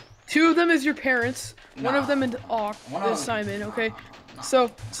 Easy. 2 of them is your parents. One of Nah. them is Ock. One of Is them- Simon. Okay. nah.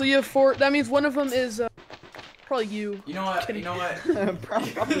 So you have 4. That means one of them is probably you. You know what? Kidding. You know what?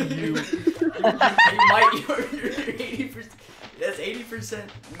 Probably you. you might. You're 80%. That's 80%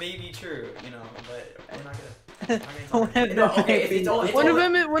 maybe true. You know, but we're not gonna. No, okay, it's all, it's One all, of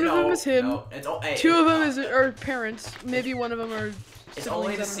them is him. No, it's all, hey, 2 of them are parents. Maybe one of them are. It's siblings,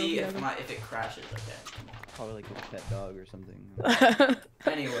 only I to don't know see the if other. if it crashes. Okay. Probably like a pet dog or something.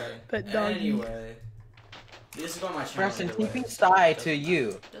 Anyway. Pet doggy. Anyway. This is on my channel. Preston, either way. keeping Sty to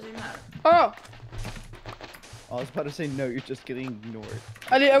you. Doesn't matter. Oh, I was about to say no. You're just getting ignored.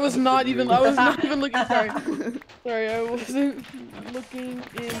 I was not even looking. Sorry, I wasn't looking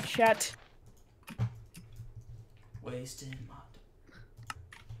in chat. Wasted mod.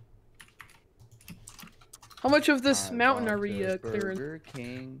 How much of this I mountain want are we a clearing? Burger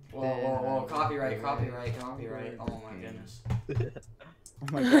King. Whoa, then whoa, whoa! I Copyright, want copyright, Burger copyright! Oh my King. goodness. Oh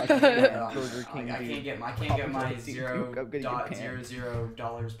my god. Yeah, Burger King. I dude. can't get my Copyright, dude. zero I'm getting dot banned.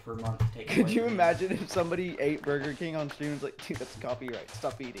 $0 per month taken Could away you from me. imagine if somebody ate Burger King on stream and was like, dude, that's copyright.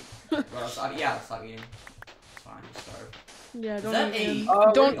 Stop eating. Bro, stop eating. It's fine, just starve. Yeah, Is don't that eat.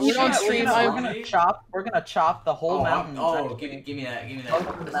 a- Don't we're eat on gonna- stream. we're We're gonna- I we're gonna chop the whole mountain. give me that. Give me Oh,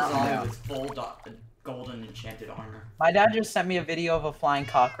 that. This is mountain all now. with full golden enchanted armor. My dad just sent me a video of a flying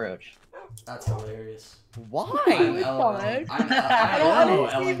cockroach. That's hilarious. Why? I'm What LOL. the heck? I'm I don't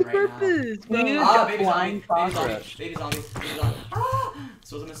LOLing see the right now. purpose. We need Ah, a baby flying zombie, baby cockroach. zombies, baby zombies, baby zombies. Ah!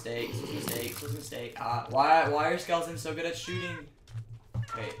 This was a mistake. This was a mistake. This was a mistake. Why are skeletons so good at shooting?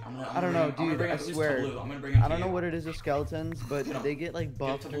 Wait, I don't know, dude, I swear. I'm gonna bring him I to don't know you. what it is with skeletons, but No. they get like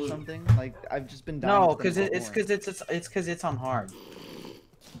buffed to or blue. something. Like I've just been dying. No, with them because it's before. because it's on hard.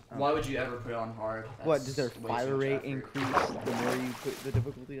 Why would you ever put it on hard? What That's does their way too fire much rate effort. increase the more you put the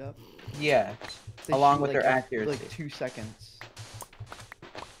difficulty up? Yeah, They along shoot, with their like, accuracy. Like 2 seconds.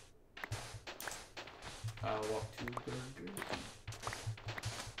 Walk to burger.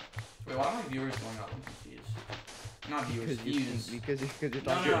 Wait, why are my viewers going up? I'm confused. Not viewers. Views. Because you're No,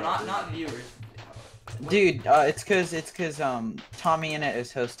 talking. not viewers. Dude, it's cause Tommy in it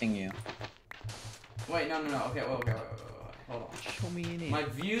is hosting you. Wait, no. Okay, wait. Hold on. Show me in it. My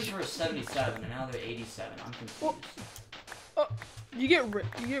views were 77, and now they're 87. I'm confused. You get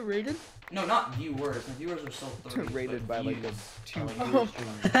rated? No, not viewers. My viewers are still 30. Rated but by like views a 2 are like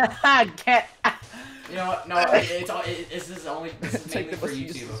viewer I can't. You know what? No, this is It's like mainly the for most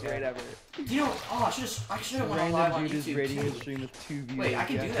YouTube. useless Okay? raid ever. You know, I should have went live on Random dude is YouTube rating a too. stream of 2 viewers. Wait, I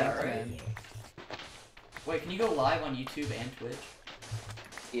can Yeah, do that, thanks, right? man. Wait, can you go live on YouTube and Twitch?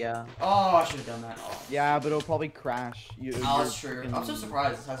 Yeah. Oh, I should have done that. Oh. Yeah, but it'll probably crash. Oh, that's true. I'm so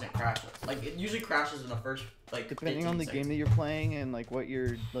surprised this hasn't crashed. Like, it usually crashes in the first, like, Depending on the 15 game that you're playing and like what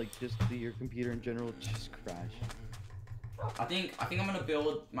your your computer in general just crash. I think I'm gonna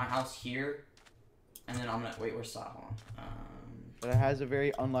build my house here, and then I'm gonna wait. Where's Hold on. But it has a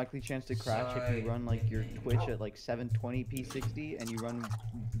very unlikely chance to crash if you run like your Twitch at like 720p 60 and you run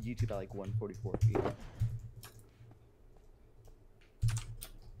YouTube at like 144p.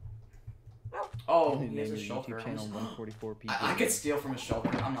 Oh, And he then has a your shulker. YouTube channel 144p. I could steal from his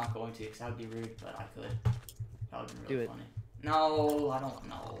shulker. I'm not going to, because that would be rude, but I could. That would be really funny. No, I don't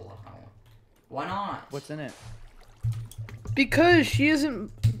know. Why not? What's in it? Because she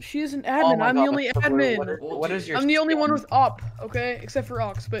isn't admin. Oh my I'm the God, only so admin. what is your? I'm the only one skin? with op, okay? Except for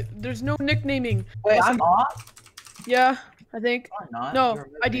Ox, but there's no nicknaming. Wait, Unless I'm off. Yeah, I think. I'm not. No, You're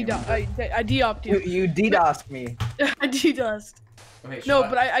I really de-opped you. You DDoSed me. I de-dust. Okay, No,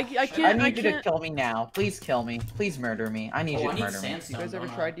 but I I can't. need you to can't. kill me now. Please kill me. Please murder me. I need you I to need murder me. You sandstone. guys ever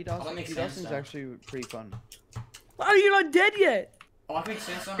don't I? tried DDoS? I'll make DDoS is sandstone. actually pretty fun. Why are you not dead yet? Oh, I can make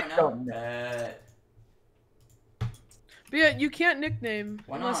sandstone right now. Don't. But yeah, you can't nickname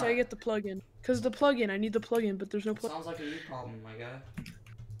Why unless I not? get the plugin. Cause the plugin, I need the plugin, but there's no plugin. Sounds like a you problem, my guy.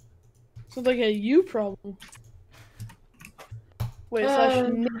 Sounds like a you problem. Wait, slash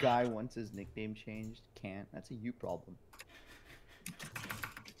nick. Guy wants his nickname changed. Can't. That's a you problem.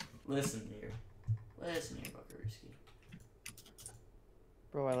 Listen here, Buckarooski.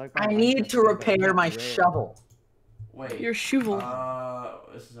 Bro, I like. I need to repair my shovel. Wait. Your shuvel.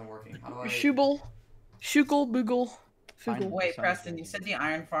 This isn't working. How do I? Your shubel. Shukel, boogle. Fine. Fugle. Wait, Preston, you said the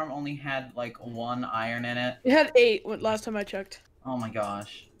iron farm only had like 1 iron in it. It had 8 last time I checked. Oh my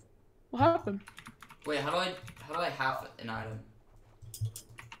gosh. What happened? Wait, how do I have an item?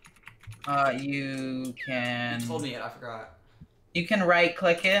 You can. You told me it. I forgot. You can right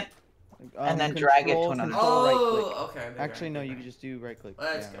click it. And then drag it to another- control, right click. Oh, okay. Actually, no, you can just do right click.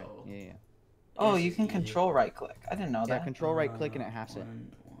 Let's yeah, go. Right. Yeah. Oh, This you is can easy. control right click. I didn't know Yeah, that. control right click and it halves it.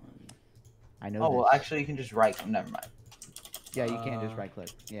 One. I know. Oh well, this. actually, you can just right. Never mind. Yeah, you can't just right click.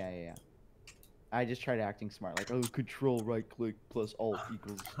 Yeah. I just tried acting smart, like, oh, control right click plus alt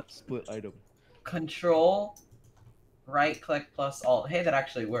equals split item. Control, right click plus alt. Hey, that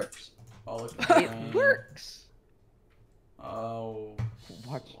actually works. Oh, look. It works. Oh.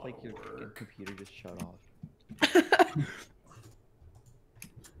 Watch slow like your work. computer just shut off.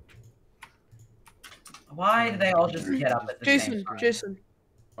 Why do they all just get up at the same Jason, time? Jason.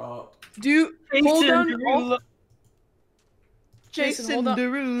 Oh. Do you hold down Derulo. alt? Jason, hold on.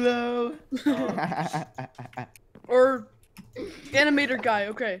 Derulo. Or animator guy,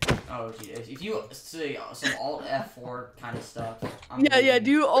 okay. Oh, gee. If you say some Alt F4 kind of stuff. I'm Yeah, leaving.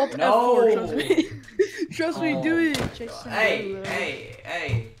 do alt No. F4, trust me. Trust me, do Oh it. my Jason God. Hey, Derulo.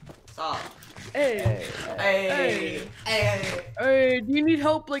 hey, stop. Hey. Hey. Do you need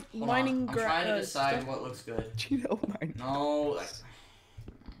help like Hold on, mining I'm trying to decide stuff? what looks good. Do you know mine? No.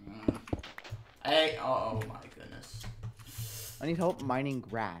 Hey, oh my goodness. I need help mining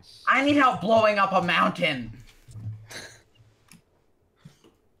grass. I need help blowing up a mountain.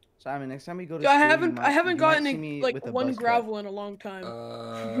 Simon, next time we go to I school, haven't gotten see me like with a one buzz cut. gravel in a long time.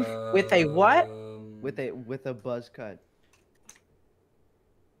 With a what? With a buzz cut.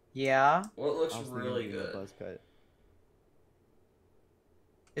 Yeah. What looks I was thinking really of doing a good? buzz cut.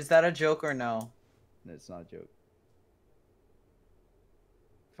 Is that a joke or no? No, it's not a joke.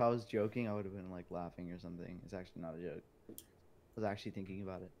 If I was joking, I would have been like laughing or something. It's actually not a joke. I was actually thinking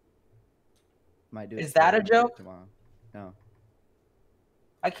about it. Might do it Is that today, a might do it joke? tomorrow. No.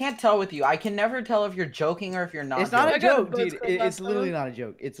 I can't tell with you. I can never tell if you're joking or if you're not. It's not a I got a joke, buzz dude. cut It's last literally time. not a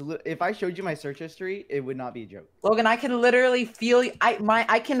joke. If I showed you my search history, it would not be a joke. Logan, I can literally feel you.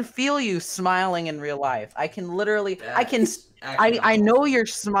 I can feel you smiling in real life. I can literally. I know you're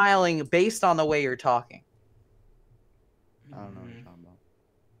smiling based on the way you're talking. I don't know what Mm-hmm. you're talking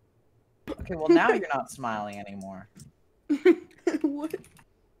about. Okay, well now you're not smiling anymore. What?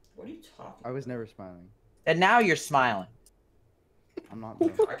 What are you talking? I was never smiling. And now you're smiling. I'm not.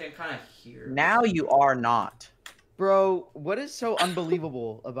 Though. I can kind of hear. Now you are not. Bro, what is so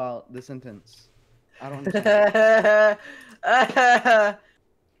unbelievable about the sentence? I don't understand.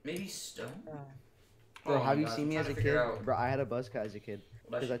 Maybe stone. Bro, Oh have my you God, seen I'm me trying as a to figure kid? out Bro, I had a buzz cut as a kid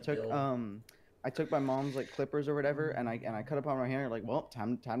what because I should took build. I took my mom's like clippers or whatever, and I cut upon my hair like, well,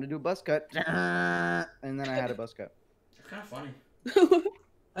 time to do a buzz cut, and then I had a buzz cut. It's kind of funny.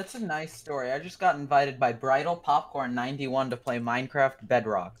 That's a nice story. I just got invited by Bridal Popcorn 91 to play Minecraft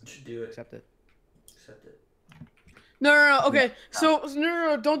Bedrock. You should do it. Accept it. Accept it. No. Okay. So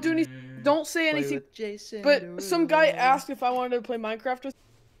no. Don't do anything. Don't say Play anything. with Jason But some guy Derulo. asked if I wanted to play Minecraft with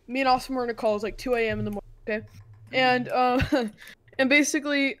me and Austin were in a call. It was like 2 a.m. in the morning. Okay. And and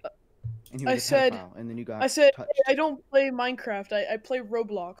basically And he I was a said- pedophile, and then you got I said, touched. hey, I don't play Minecraft. I play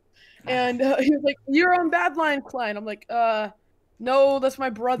Roblox. And he was like, you're on Badline client. I'm like, no, that's my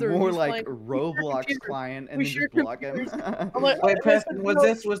brother. More He's like playing- Roblox computer. client, and We then share just block him. computers. I'm like, Wait, I Preston, said,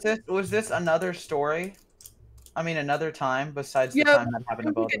 was no. this another story? I mean, another time besides the Yeah, time that happened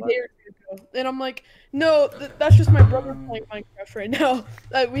to both like of a us? day or two ago. And I'm like, no, that's just my brother playing Minecraft right now.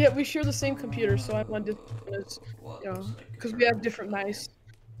 We share the same computer, so I'm on Discord, What you know, looks like a because we have turtle. different mice.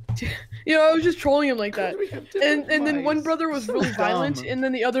 You know, I was just trolling him like that. And then one mice. brother was So really violent, dumb. and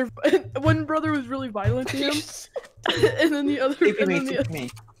then the other one brother was really violent to him, and then the other, TP and me, then the TP me.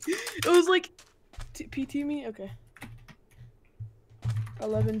 it was like, PT me, okay.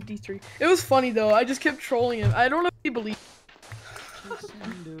 11D3. It was funny though. I just kept trolling him. I don't know if he believed. Jason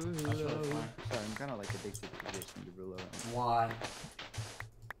Derulo. That's really funny. Sorry, I'm kind of like addicted to Jason Derulo. Why?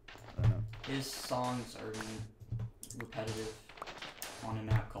 I don't know. His songs are repetitive on an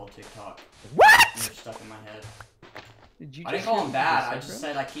app called TikTok. What? And they're stuck in my head. Did you I didn't just call hear him what bad. you I just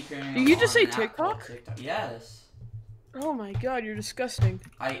said I keep hearing him Did you on just say an app called TikTok? Yes. Oh my god, you're disgusting.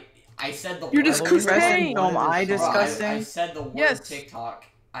 I said the You're word. disgusting. Preston, so am I Bro, disgusting? I said the word Yes. TikTok.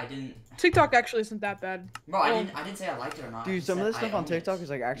 I didn't. TikTok actually isn't that bad. Bro, Well- I didn't say I liked it or not. I Dude, just some of said this I stuff on own TikTok it. is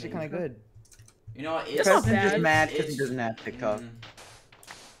like actually kind of good. You know what? It's not Preston's just bad. mad because he It's- doesn't have TikTok.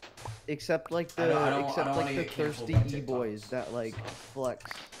 Except like I the don't wanna the get canceled thirsty by TikTok, e-boys that like so.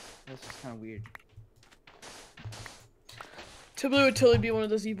 flex. That's just kind of weird. Taboo would totally be one of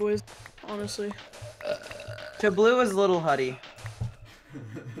those e-boys, honestly. To Blue is Little Huddy.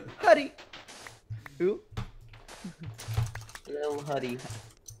 Huddy. Who? Little Huddy.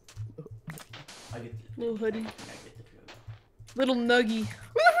 I get the, Little hoodie. I get the joke. Little nuggy.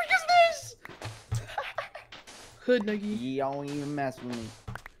 Who the frick is this? Hood nuggy. You don't even mess with me.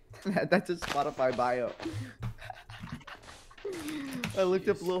 That's a Spotify bio. I looked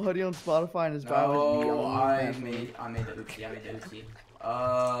up Lil Huddy on Spotify and his bio was "You No, don't I even mess with me." made the oopsie. I made the oopsie.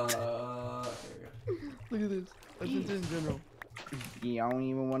 There we go. Look at this. That's just in general. You don't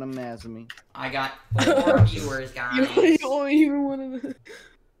even want to mess with me. I got 4 viewers, guys. You don't even want to.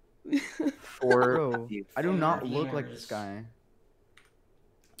 Bro, I do Four not look like viewers. this guy.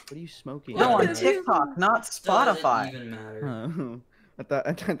 What are you smoking? No, on Doesn't TikTok, not Spotify. Doesn't even matter. I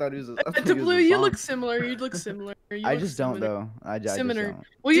thought he was. I thought he was Taboo, a you song. look similar. You look similar. You I look just don't similar. though. I just Similar. don't.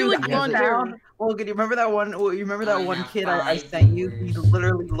 Well, you Dude, look I blonde hair. found- Well, you remember that one? Well, you remember that I one have kid I 5 sent you? He viewers.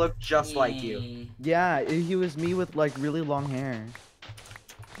 literally looked just like you. Yeah, he was me with like really long hair.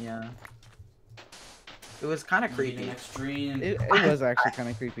 Yeah. It was kind of Creepy. creepy. Next dream. It was actually kind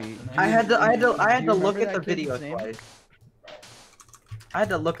of creepy. I had to Do you look remember at that the kid's video name? twice. I had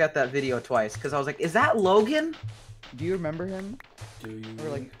to look at that video twice because I was like, "Is that Logan?" Do you remember him? Do you? Or,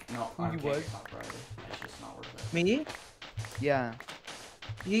 like, no, who I you can't was? get copyrighted. It's just not worth it. Me? Yeah.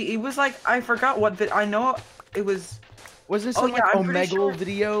 He was like, I forgot what I know it was. Wasn't it Oh, some yeah, like I'm pretty Omegle sure-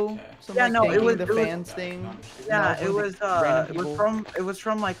 video? Okay. Some, Yeah, like, no, it thanking was- the it was- fans thing. Yeah, that was random people. it was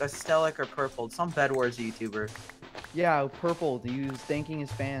from like a Stellic or Purple, some Bed Wars YouTuber. Yeah, purple. He was thanking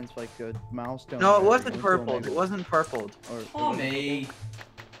his fans for like a milestone. No, it or wasn't whatever, purple. It wasn't purple. Or, Tommy.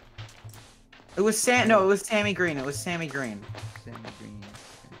 It was No, it was Sammy Green. It was Sammy Green. Sammy Green.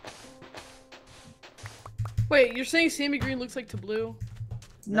 Wait, you're saying Sammy Green looks like Taboo?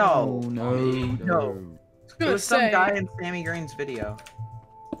 No, no, Tommy. No. I was it gonna was say. some guy in Sammy Green's video.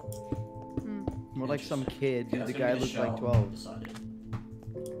 Hmm. More like some kid. Yeah, Dude, it's the gonna guy be looked the like show. 12. Decided.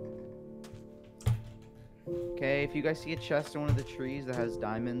 Okay, if you guys see a chest in one of the trees that has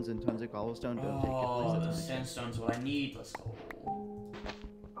diamonds and tons of cobblestone, don't take it, Oh, please. the That's amazing. sandstone's what I need. Let's go.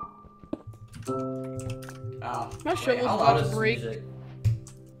 Ah, My wait, shovel's how about loud to is this break. music?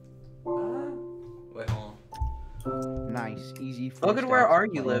 Wait, hold on. Nice, easy. Logan, where are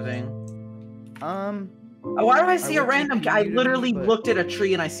you living? Why do I see a would random TP cat? I you to me, literally but- looked at a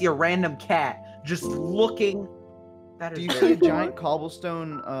tree and I see a random cat just looking. That is Do you very see a giant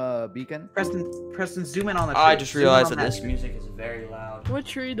cobblestone beacon? Preston, zoom in on the tree. I just Zoom realized on that this music is very loud. What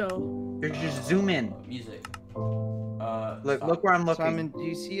tree though? You're just zoom in. Music. Look where I'm looking. Simon, do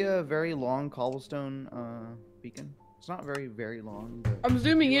you see a very long cobblestone beacon? It's not very long. But I'm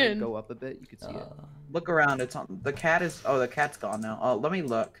zooming if you, like, in. Go up a bit, you can see it. Look around. It's on. The cat is. Oh, the cat's gone now. Oh, let me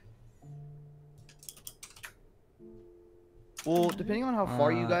look. Well, depending on how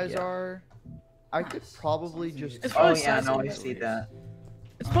far you guys yeah. are, I could probably just. It's Oh probably yeah, size no, I cat. see that.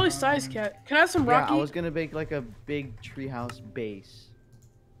 It's probably size cat. Can I have some Yeah, Rocky? I was gonna make like a big treehouse base.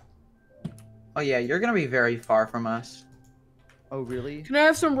 Oh yeah, you're gonna be very far from us. Oh really? Can I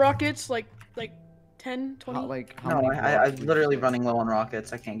have some rockets? Like 10, 20? How, like how No, many? I'm blocks would you literally say? running low on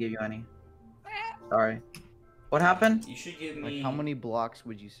rockets. I can't give you any. Sorry. What happened? You should give me. Like how many blocks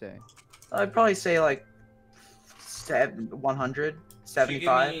would you say? I'd probably say like 100, You should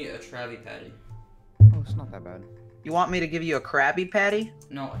 75. give me a Travie Patty. Oh, it's not that bad. You want me to give you a Krabby Patty?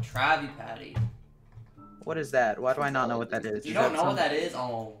 No, a Travie Patty. What is that? Why do I not know what that is? You Is don't that know what some- that is?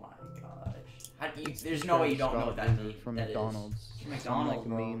 Oh my gosh. How do you, there's no way you don't know what that means. From that is. McDonald's. From Some, like McDonald's,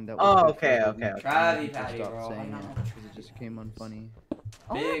 bro. meme that Oh, was okay, before okay, we okay. Travie just Patty, stopped bro. I saying know it what 'cause Travie it just Patty became is. unfunny.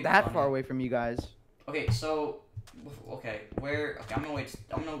 I'm Big not that funny. far away from you guys. Okay, so okay, where? Okay, I'm gonna wait.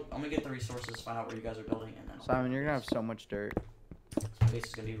 I'm gonna get the resources, find out where you guys are building, and then Simon, you're gonna have so much dirt. this base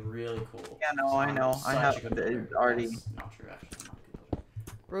is gonna be really cool. Yeah, no, I know. I Such have a good builder. already. That's not true, actually. I'm not a good builder.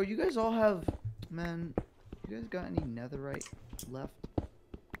 Bro, you guys all have, man. You guys got any netherite left?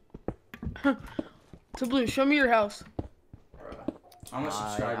 So Blue, show me your house. Bruh. How much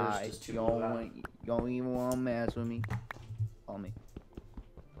subscribers does you 2 have? don't even want to mess with me. Follow me.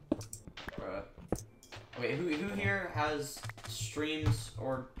 Bruh. Wait, who here has streams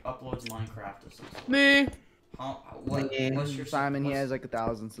or uploads Minecraft of some sort? Me. What's your Simon, he what's- has like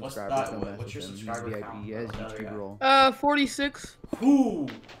 1,000 what's subscribers. that? Don't mess What's your with him. He's subscriber VIP. count? He has What's the other YouTube guy? role. 46. Who?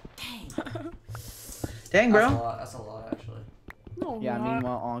 Dang. Dang, That's a bro. lot. That's a lot, actually. No, Yeah, not.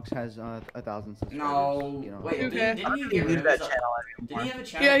 meanwhile, Onks has 1,000 subscribers. No. You know. Wait, Okay. didn't you You get rid use of that his? channel Didn't he anymore. have a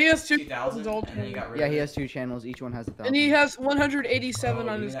channel? Yeah, he has 2000, old and then he got rid Yeah, of he it? has 2 channels. Each one has 1,000. And he has 187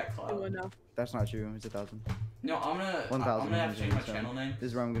 Oh, on give his me that clout. one now. That's not true. It's 1,000. No, I'm gonna have to 1,000 change my so channel name. This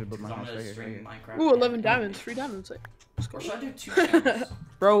is where I'm gonna build my 'cause I'm house gonna right here. stream Right here. Minecraft. Ooh, 11 diamonds. Free diamonds. Or should I do 2 channels?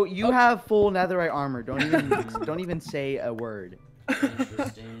 Bro, you Oh. have full netherite armor. Don't even say a word.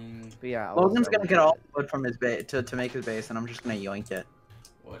 Interesting. But yeah, Logan's gonna get all the wood from his base to make his base, and I'm just gonna yoink it.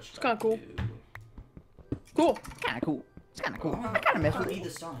 What should It's kinda I cool. do? Cool. Kind of cool. It's kind of cool. Oh, I kind of mess I with need it. the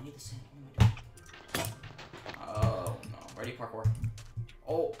stone. I need the sand. What am I doing? Oh no! Ready parkour.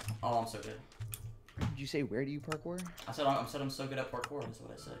 Oh, I'm so good. Did you say where do you parkour? I said I'm so good at parkour. That's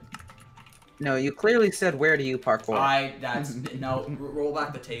what I said. No, you clearly said where do you parkour? That's no. Roll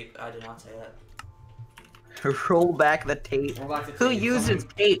back the tape. I did not say that. Roll back the tape. Roll back the tape. Who uses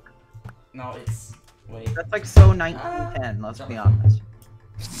tape? No, it's wait. That's like so 1910. Let's be honest.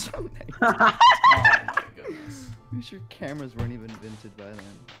 So nice. Oh my goodness. Pretty sure cameras weren't even invented by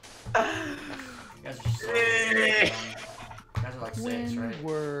then. You guys are just so you guys are like 6, When right?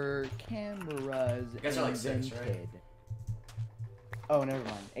 were cameras You guys are like 6, right? invented? Oh, never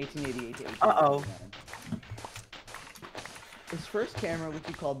mind. 1888 to 1889. Uh-oh. His first camera, which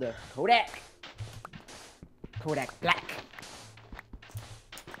he called the Kodak. Kodak Black.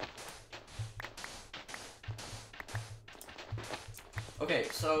 Okay,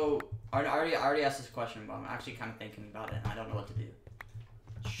 so I already asked this question, but I'm actually kind of thinking about it, and I don't know what to do.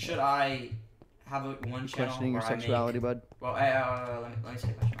 Should I have one channel Questioning your where sexuality, I make, bud. well, let me say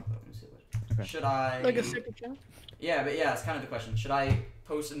a question. Let me see what. Okay. Should I Like a second channel. Yeah, but yeah, it's kind of the question. Should I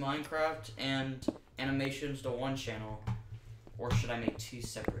post in Minecraft and animations to one channel, or should I make 2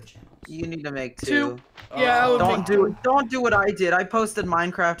 separate channels? You need to make 2. Two. Yeah, I would Don't make don't do what I did. I posted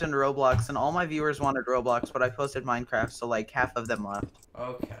Minecraft and Roblox, and all my viewers wanted Roblox, but I posted Minecraft, so like half of them left.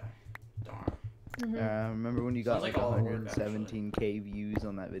 Okay. Darn. Mhm. Remember when you got Sounds like like a lot of work, 117K views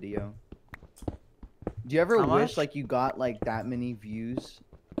on that video? Do you ever How wish much? like you got like that many views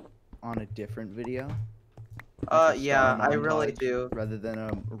on a different video? Like a Yeah, star I really montage do. Rather than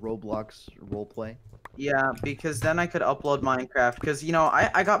a Roblox roleplay. Yeah, because then I could upload Minecraft. Because, you know,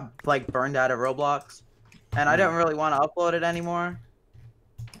 I got, like, burned out of Roblox. And I didn't really want to upload it anymore.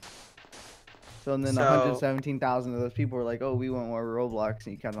 So and then So- 117,000 of those people were like, "Oh, we want more Roblox,"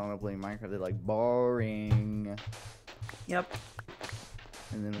 and you kept on uploading Minecraft. They're like, boring. Yep.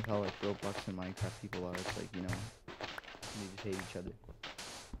 And then with how like Roblox and Minecraft people are, it's like, you know, they just hate each other.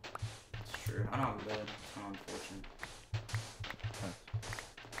 It's true. I don't have a bed. It's kind of unfortunate.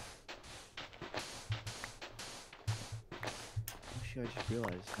 Oh shit! I just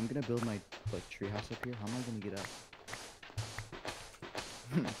realized I'm gonna build my like treehouse up here. How am I gonna get up?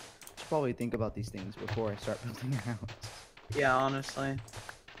 Should probably think about these things before I start building a house. Yeah, honestly.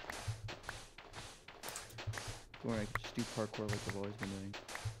 Or I could just do parkour like I've always been doing.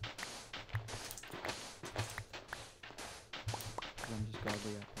 'Cause I'm just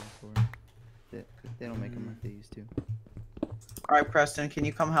godly at parkour. They don't make them like they used to. Alright, Preston, can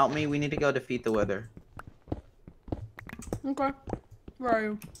you come help me? We need to go defeat the Wither. Okay. Where are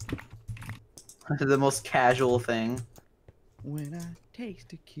you? The most casual thing. When I taste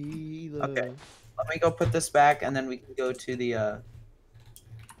tequila. Okay. Let me go put this back, and then we can go to the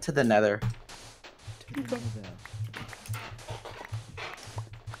Nether.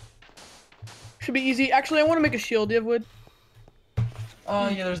 Should be easy. Actually, I want to make a shield. Do you have wood? Oh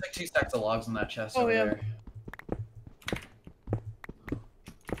yeah, there's like 2 stacks of logs in that chest over yeah. there.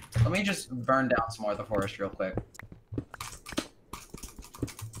 Let me just burn down some more of the forest real quick.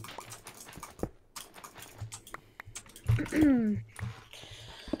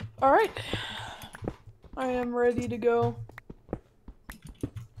 All right. I am ready to go.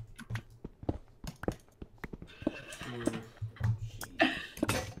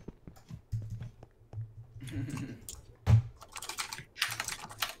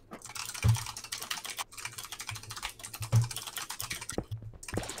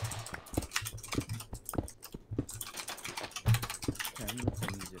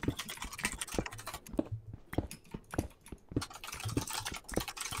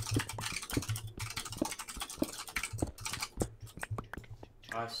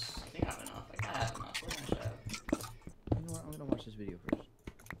 I think I have enough. I gotta have enough. What should I have? You know what? I'm gonna watch this video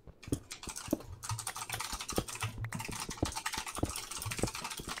first.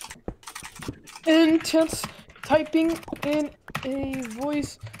 Intense typing in a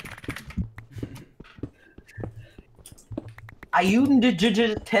voice.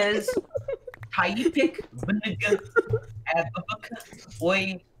 Ayundigites typic vinegar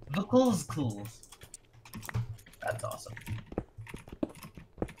oi vocals cools. That's awesome.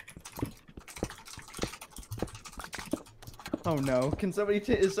 Oh no! Can somebody?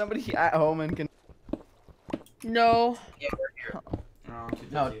 Is somebody at home and can? No. Yeah, we're here. No, I'm too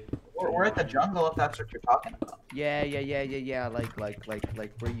No, busy. we're at the jungle if that's what you're talking about. Yeah. Like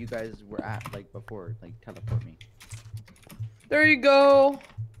where you guys were at like before. Like teleport me. There you go.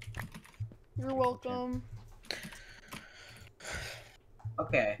 You're welcome.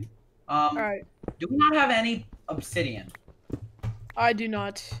 Okay. All right. Do we not have any obsidian? I do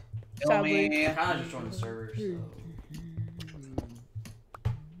not. Kill Sadly. me. I kinda just joined the server, so.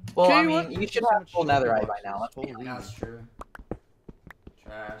 Well, Tell I you mean, what- you should have full netherite by now. Let's be Holy. That's true.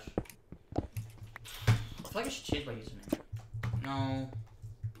 Trash. I feel like I should change my username. No.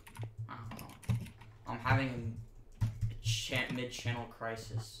 I don't know. I'm having a mid-channel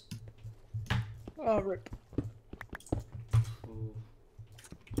crisis. Oh, rip. Ooh.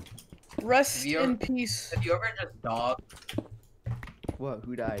 Rest Have you in ever- peace. Have you ever just dog? What?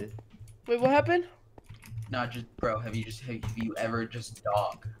 Who died? Wait, what happened? No, just bro. Have you ever just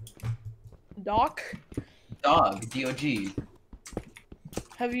dog? Doc? Dog. D-O-G.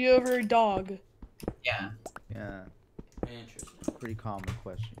 Have you ever dog? Yeah. Yeah. Interesting. Pretty common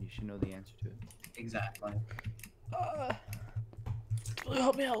question. You should know the answer to it. Exactly.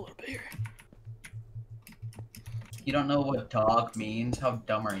 Help me out a little bit here. You don't know what dog means? How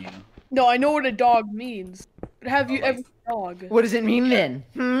dumb are you? No, I know what a dog means. But have you Oh, like- ever dog? What does it mean then?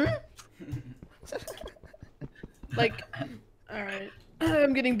 Like, alright.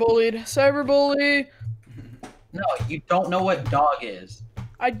 I'm getting bullied. Cyberbully. No, you don't know what dog is.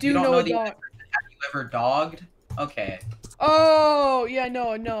 I do You don't know know a the dog. answer. Have you ever dogged? Okay. Oh, yeah, no.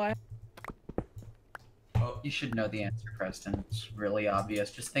 Oh, You should know the answer, Preston. It's really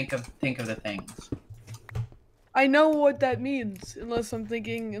obvious. Just think of the things. I know what that means. Unless I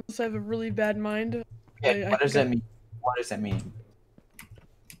have a really bad mind. Okay, I what does think it mean? What does it mean?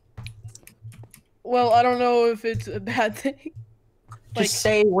 Well, I don't know if it's a bad thing. Like- Just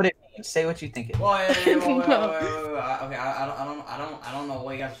say what it means. Say what you think it means. well, yeah, wait. No. Okay, I don't know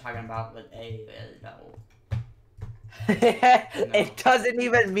what you guys are talking about, but no. It doesn't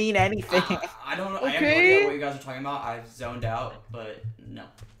even mean anything. I don't know. I have no Okay. idea what you guys are talking about. I've zoned out, but no.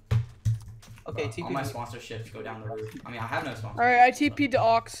 Okay, All my sponsorships go down the roof. I mean, I have no sponsorships. Alright, I TP'd to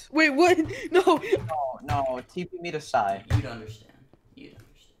Ox. Wait, what? No! No, TP me to Sai. You'd understand. You'd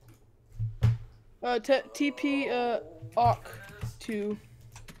understand. TP, Ox to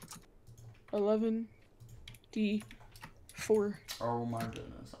 11D4. Oh my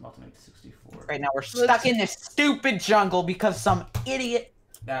goodness, I'm about to make 64. Right now we're stuck in this stupid jungle because some idiot.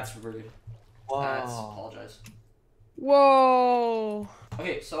 That's rude. Whoa. Apologize. Whoa!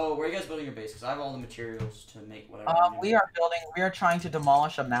 Okay, so where are you guys building your base? Because I have all the materials to make whatever. We are trying to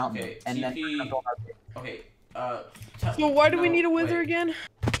demolish a mountain, Okay, and then TP. we're gonna build our base. Okay, So why do we need a wither wait. again?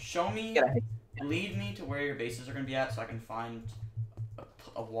 Show me. Get a lead me to where your bases are gonna be at, so I can find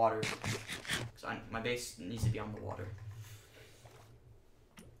a water. Cause my base needs to be on the water.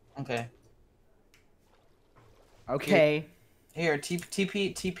 Okay. Okay. Here,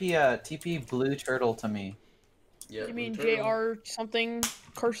 TP blue turtle to me. Yeah. You mean blue turtle. JR something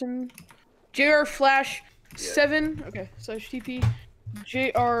Carson? JR flash 7. Okay, slash TP.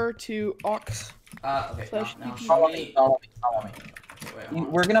 JR to Ox. Okay. Slash Now TP. show me. Follow me. Wait,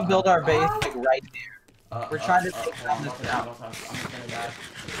 We're gonna build our base like right there. We're trying to take hold on, down this mountain. I'm just gonna die.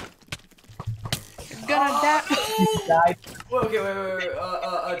 You're gonna die. Died. Wait, okay, wait.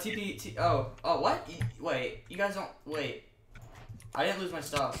 What? Wait, you guys don't. Wait. I didn't lose my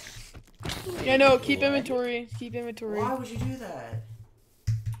stuff. Yeah, no, keep inventory. Keep inventory. Why would you do that?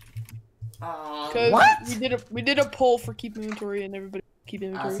 Because What? we did a poll for keep inventory and everybody keep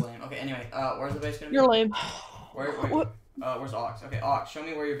inventory. That's lame. Okay, anyway, where's the base gonna be? You're lame. What? Where's Ox? Okay, Ox, show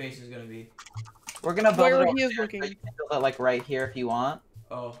me where your base is gonna be. We're gonna build Where it he over is there, looking. so you can build it like right here if you want,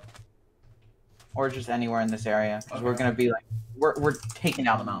 Oh. or just anywhere in this area. Because Okay. we're gonna be like, we're taking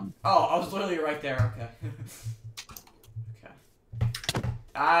down the mountain. Oh, I was literally right there. Okay. Okay.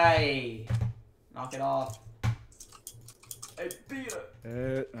 Aye. Knock it off. Hey, beat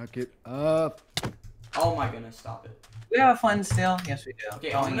it. Knock it up. Oh my goodness, stop it. We have fun still. Yes, we do.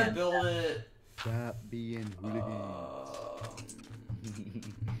 Okay, Going I'm gonna in. build it. Stop being hooligan.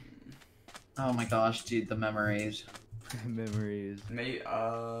 Oh my gosh, dude, the memories. Memories. Maybe we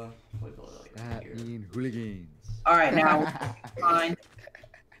build it like Stop here. being hooligans. All right, now find.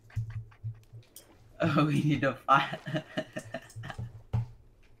 Oh, we need to find.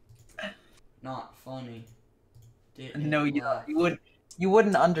 Not funny. No, you laugh. You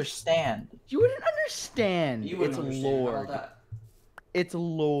wouldn't understand. You wouldn't understand. You wouldn't It's understand. lore. How about that? It's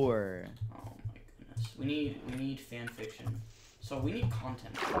lore. Oh my goodness. We need fan fiction. So we need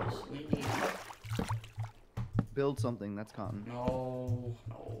content for this. We need Build something. That's cotton. no.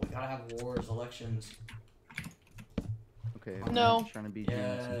 We gotta have wars, elections. Okay. No. I'm trying to be Dream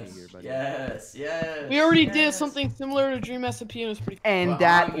SMP here, buddy. Yes. We already yes. did something similar to Dream SMP and it was pretty. And But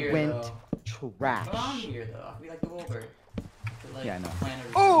that I'm here, went though. trash. But I'm here though. We like the Wilbur. Like, Yeah, I know. plan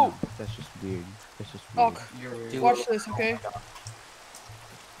everything Oh! out. That's just weird. That's just weird. Ox. You're weird. Dude. Watch this, okay?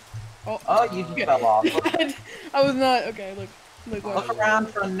 Oh, you just Okay. fell off. I was not okay. Look, watch. Look around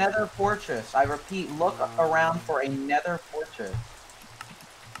for a nether fortress. I repeat, look around for a nether fortress.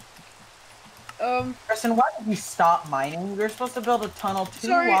 Preston, why did you stop mining? We were supposed to build a tunnel too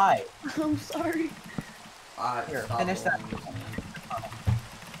Sorry. wide. I'm sorry. Here, Stop finish that. rolling, man.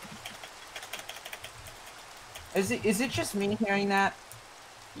 Is it just me hearing that?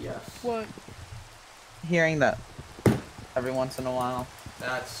 Yes. What? Hearing that every once in a while.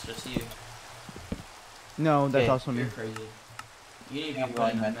 That's just you. No, that's Okay, also You're me. crazy. You need to I'm be put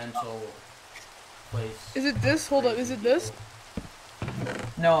really in a meant- mental place. Is it this? Hold up. Is it this?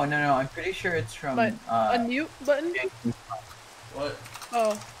 No. I'm pretty sure it's from. But a mute button? What? Oh.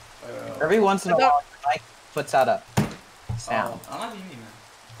 Wait. Every once in a I thought- while, Mike puts out a sound. Oh, I'm not being me, man.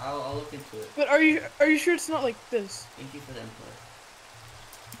 I'll look into it. But are you sure it's not like this? Thank you for the input.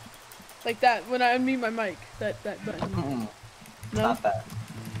 Like that when I unmute my mic. That button. Mm-mm, No. Not that.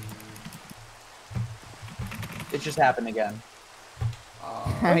 It just happened again.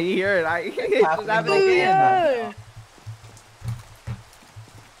 You hear it? It's just happening happening Oh, again. yeah.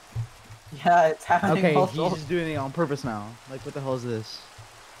 Yeah, it's happening. Okay, he's also. just doing it on purpose now. Like, what the hell is this?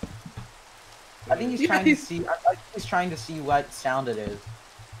 I think he's Yeah, trying to he's- see. I think he's trying to see what sound it is.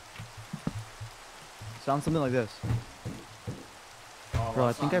 Sounds something like this. Oh, Bro, I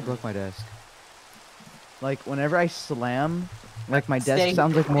that's think not I me. broke my desk. Like, whenever I slam, like, my Stay- desk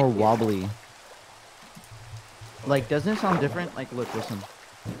sounds like more wobbly. Like, doesn't it sound different? Like, look, listen.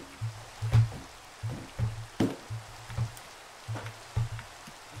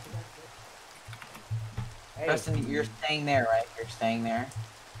 Preston, you're staying there, right? You're staying there.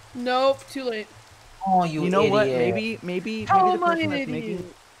 Nope. Too late. Oh, you know idiot. what? Maybe How the am I person an that's idiot?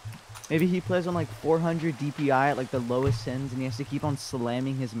 making. Maybe he plays on like 400 DPI at like the lowest settings, and he has to keep on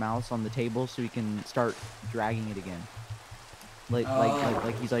slamming his mouse on the table so he can start dragging it again. Like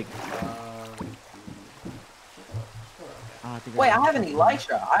he's like. I think Wait, I have an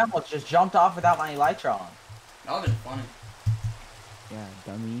elytra. I almost just jumped off without my elytra on. That would've been funny. Yeah,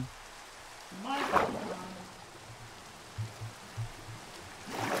 dummy.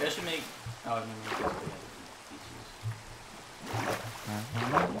 I should make. Oh, no.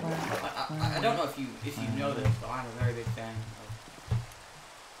 I don't know if you know this, but I'm a very big fan of.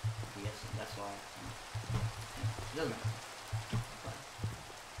 Yes, that's why. It doesn't matter.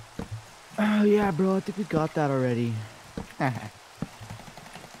 Oh yeah, bro. I think we got that already.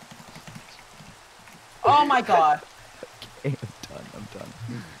 Oh my god. Okay, I'm done.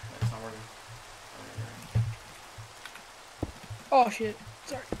 It's not working. Oh shit.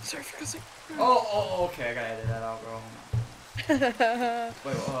 Sorry for cussing. Oh, okay. I gotta edit that out, bro.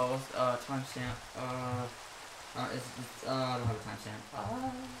 Wait, what's timestamp? I don't have a timestamp.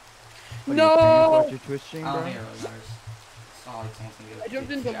 What, No! are you planning to watch your Twitch stream, I bro? don't think it really matters. It's not like someone's gonna I give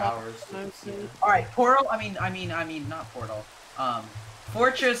jumped it into 2 hours to see it. Alright, Portal, I mean, not Portal.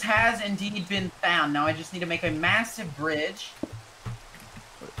 Fortress has indeed been found. Now I just need to make a massive bridge.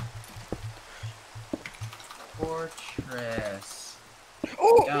 Fortress.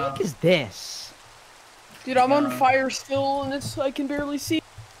 Oh! What the heck is this? Dude, I'm on Yeah. fire still, and I can barely see.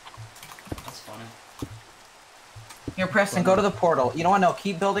 That's funny. Here, Preston, go to the portal. You know what? No,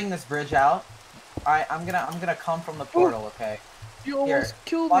 keep building this bridge out. Alright, I'm gonna come from the portal, okay? You almost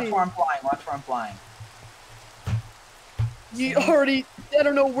killed Watch me. where I'm flying, watch where I'm flying. You already. I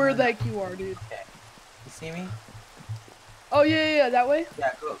don't know where the heck you are, dude. Okay. You see me? Oh yeah, that way.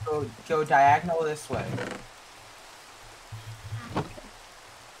 Yeah, go diagonal this way.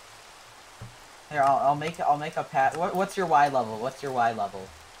 Here, I'll make a path. What's your Y level? What's your Y level?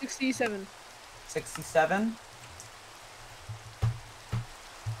 67. 67?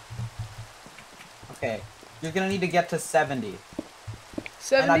 Okay. You're gonna need to get to 70.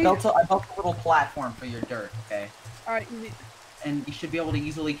 70. And I built a Little platform for your dirt, okay? All right, easy. And you should be able to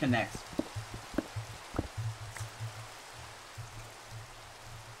easily connect.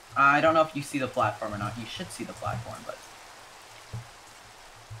 I don't know if you see the platform or not. You should see the platform, but...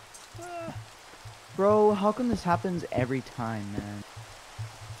 Bro, how come this happens every time, man?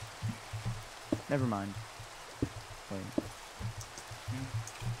 Never mind. Wait.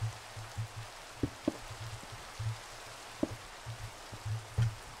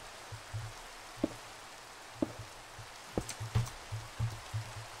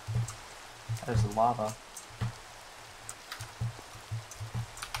 There's lava.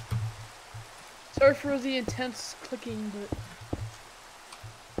 Sorry for the intense clicking, but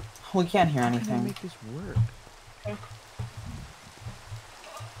We can't hear How can I anything. make this work?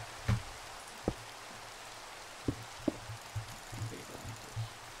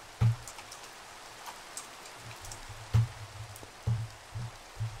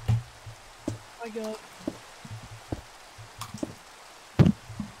 my god.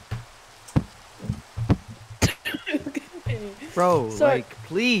 Okay. Bro, Sorry. like,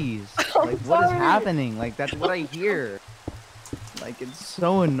 please. I'm Like, what is sorry. happening? Like, that's what I hear. Like, it's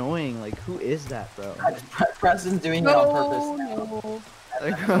so annoying. Like, who is that, bro? Preston's doing it on No, purpose.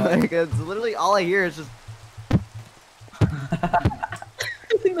 no. Like, it's literally all I hear is just.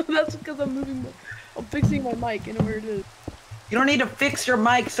 No, that's because I'm moving. I'm fixing my mic. I know where it is. You don't need to fix your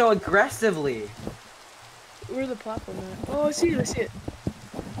mic so aggressively. Where's the platform at? Oh, I see it. I see it.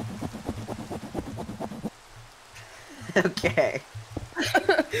 Okay.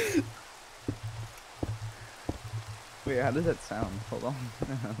 Wait, how does that sound? Hold on.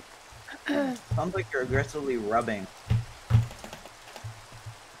 Sounds like you're aggressively rubbing.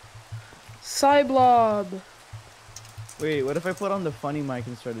 Cyblob. Wait, what if I put on the funny mic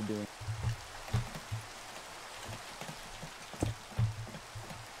and started doing?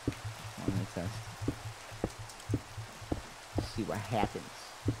 On the test. See what happens.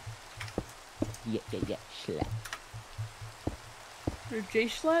 Yeah, slap. Or J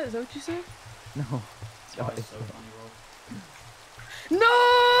Schlat? Is that what you said? No. Oh, Sorry. it's so funny, bro.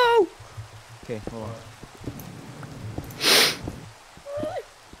 No! Okay, hold on.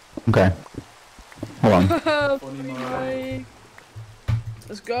 Okay. Hold on. Funny mic.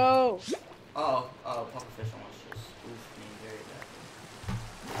 Let's go. Oh, Papa Fish almost just oofed me very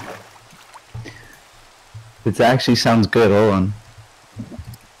badly. It actually sounds good. Hold on.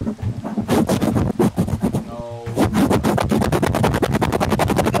 No.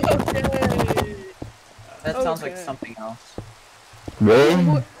 Okay. That sounds like Okay. something else. Really?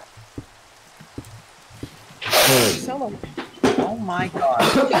 What? You sound like Oh my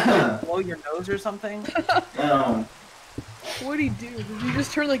god. Blow your nose or something? No. What did he do? Did he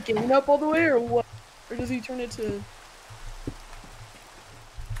just turn the gain up all the way, or what? Or does he turn it to?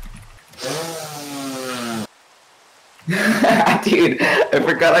 Dude, I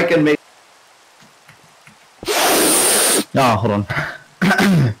forgot I can make. Oh, hold on.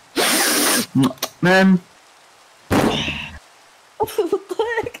 Man. What the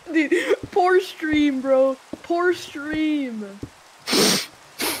heck, dude? Poor stream, bro. Poor stream.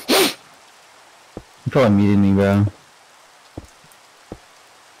 You probably muted me, bro.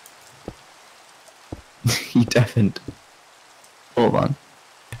 You deafened. Hold on.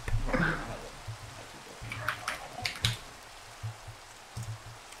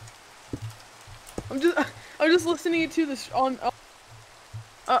 I'm just. was listening to this on the.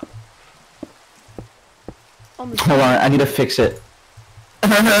 Hold on, I need to fix it.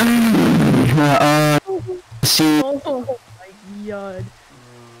 See. Oh my god.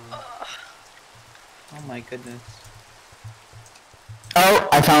 Oh my goodness. Oh,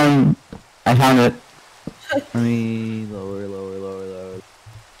 I found it. Let me lower.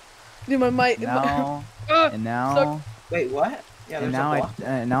 Dude, my mic. Now, Suck. and now, Wait, what? Yeah, and there's now a block.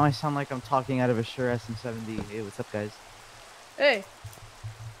 now I sound like I'm talking out of a Shure SM70. Hey, what's up, guys? Hey.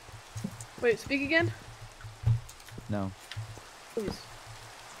 Wait, speak again? No, Please.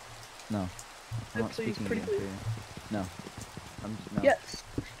 no, I'm not Please, speaking pretty again. please. No, I'm just, no. Yes.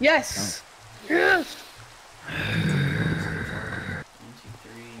 Yes. Yes. 1, 2,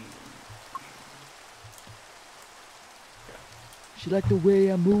 3. She like the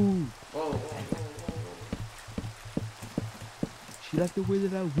way I move. Whoa. She like the way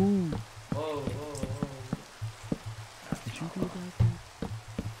that I woo. Whoa. Did you do that?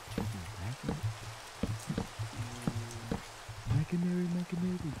 Macanary.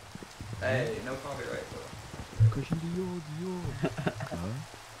 Hey, no copyright, bro. Cushion Dior. Huh?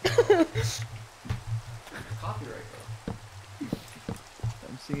 Copyright, bro.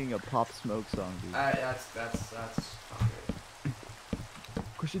 I'm singing a Pop Smoke song, dude. That's copyright.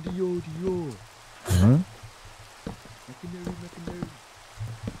 Cushion Dior. Huh? Macanary.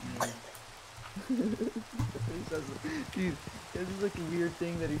 He says, dude, this is like a weird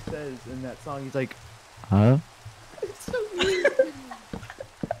thing that he says in that song. He's like, huh? It's so weird.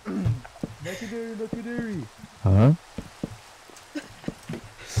 Macanary. Huh?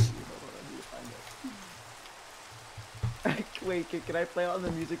 Wait, can I play on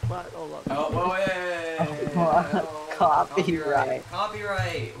the music plot? Hold on. Oh, wait. Copyright.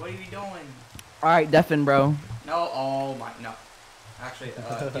 Copyright. What are you doing? Alright, deafen, bro. No. Oh my. No. Actually,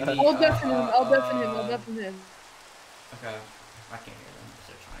 do you need, I'll deafen him. I'll deafen him. Okay. I can't hear them because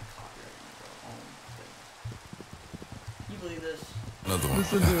they're trying to copyright me, bro. Oh my goodness. Can you believe this? Another one.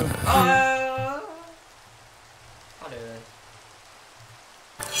 Listen to him. How dare they?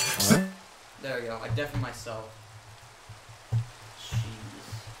 What? There we go. I deafened myself. Jeez.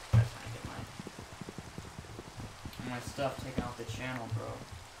 I'm trying to get my stuff taken off the channel, bro.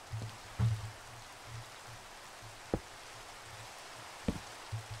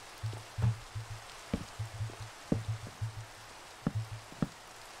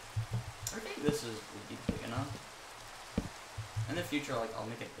 I think this would be big enough. In the future, like, I'll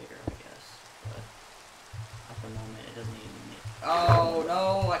make it bigger, I guess. But at the moment, it doesn't even make. Oh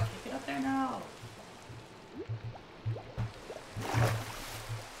no! I can't get up there now.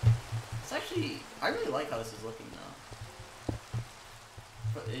 It's actually, I really like how this is looking though.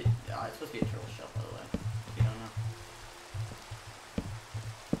 But it's supposed to be a turtle shell, by the way. If you don't know.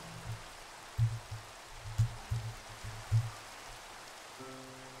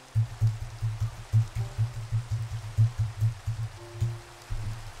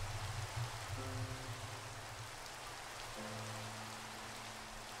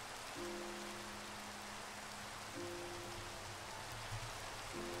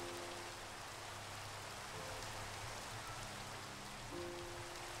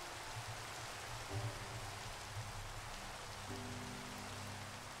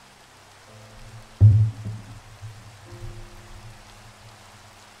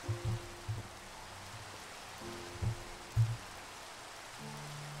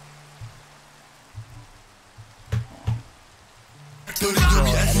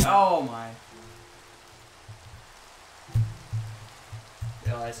 Oh my.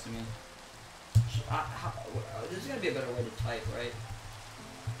 They lies to me. There's gotta be a better way to type, right?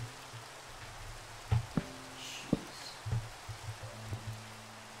 Cheese.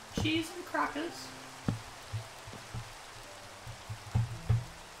 Cheese and crackers.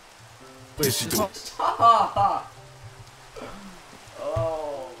 Wait, she do. Stop!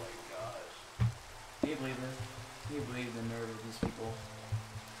 Oh my gosh. Can you believe this? Can you believe the nerve of these people?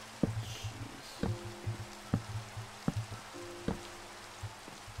 Jeez.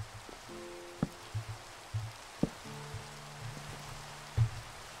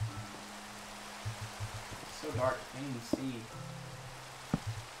 It's so dark, I can't even see.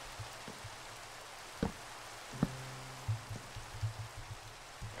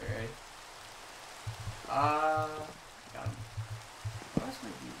 Alright. Got him. What else am I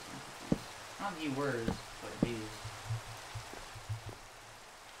using? Not viewers, but views.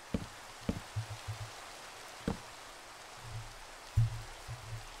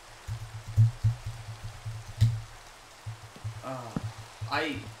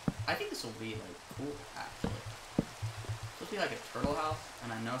 I think this will be like cool actually. So to be like a turtle house,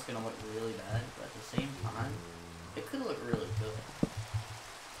 and I know it's gonna look really bad, but at the same time, it could look really good.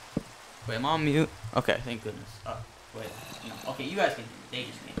 Wait, I'm on mute. Okay, thank goodness. Oh, wait. No. Okay, you guys can hear me. They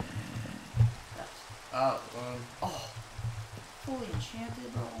just can't hear me. That's. Oh. Fully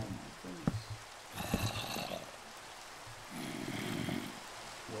enchanted, bro. Oh my goodness.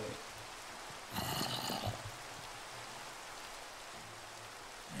 Wait.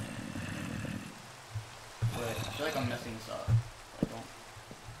 Wait, I feel like I'm messing this up. I don't.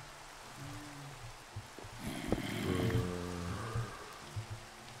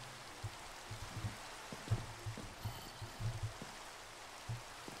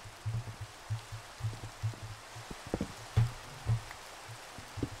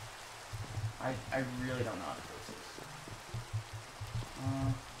 I really don't know how to fix this.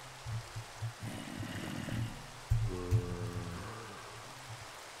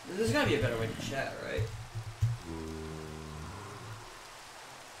 There's gotta be a better way to chat, right?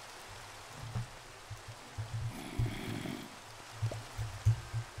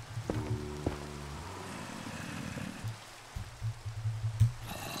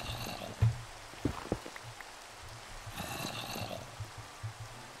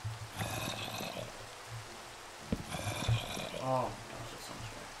 Oh gosh, that's so much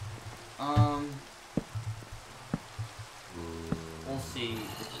better. We'll see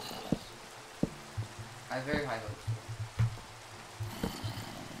if this helps. I have very high hopes.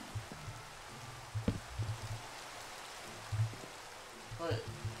 But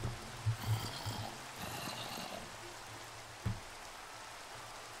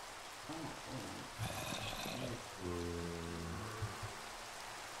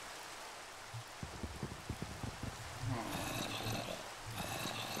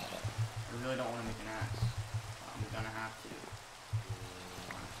I really don't want to make an axe. I'm gonna have to.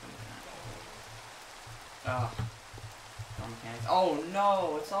 I'm just gonna make an axe. Dumb mechanics. Oh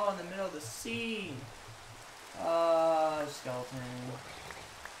no! It's all in the middle of the sea! Skeleton.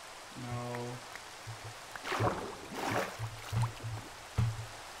 No.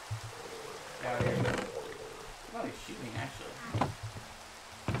 Get out of here. Probably shooting, actually.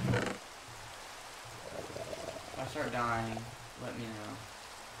 If I start dying, let me know.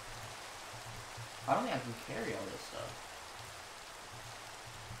 I don't think I can carry all this stuff.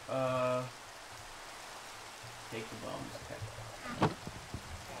 Take the bones. Okay.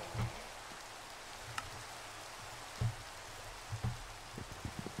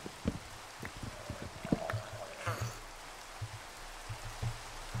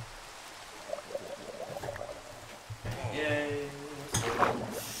 Yay.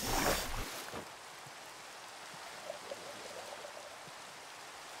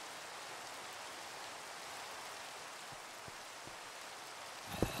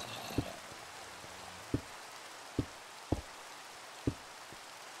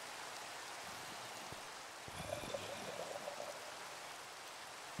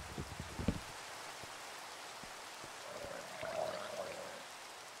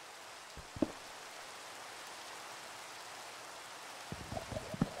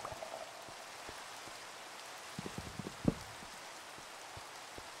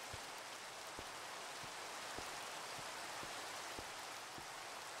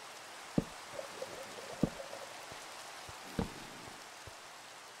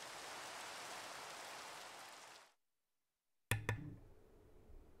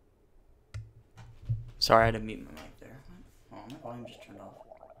 Sorry, I had to mute my mic there. Oh, my volume just turned off.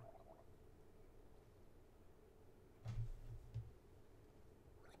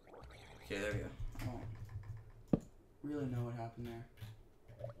 Okay, there we go. I don't really know what happened there.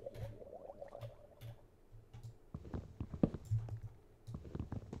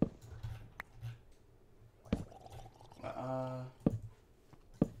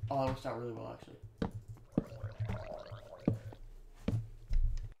 Oh, that worked out really well, actually.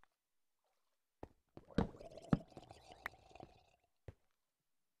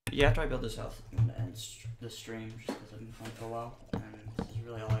 Yeah, after I build this house, I'm gonna end the stream just because I've been playing for a while, and this is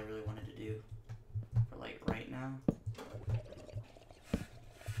really all I really wanted to do for like right now. Okay,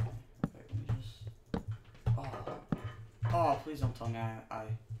 let me just. Oh, please don't tell me I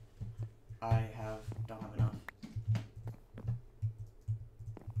don't have enough.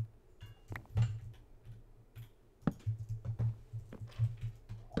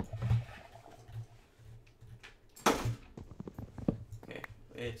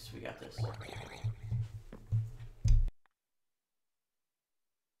 Okay, we got this.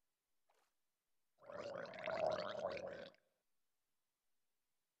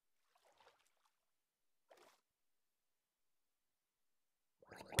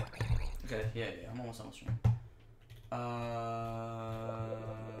 Okay, yeah, I'm almost on the stream. Should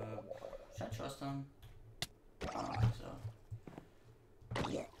I trust him? I don't think so.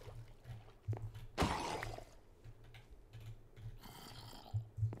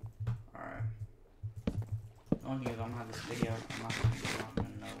 Alright. The only thing is I'm gonna have this video, I'm not gonna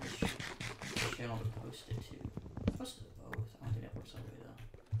know which channel to post it to. Post it to both. I don't think that works that way though.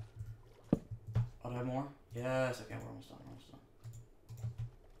 Oh, do I have more? Yes, okay, we're almost done, we're almost done.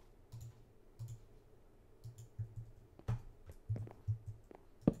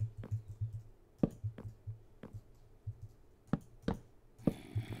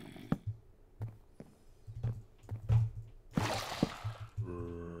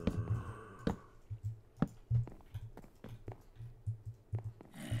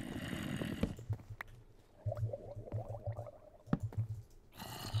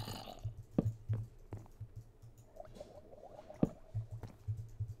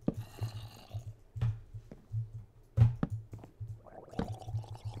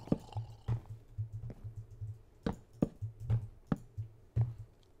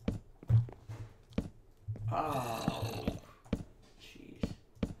 Oh, jeez.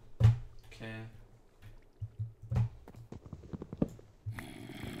 Okay.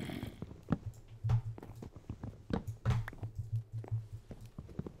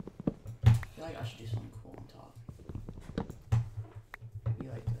 I feel like I should do something cool on top. Maybe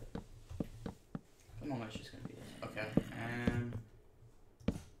like that. The moment's just gonna be this. Okay, and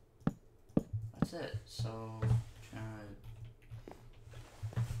that's it. So, trying to.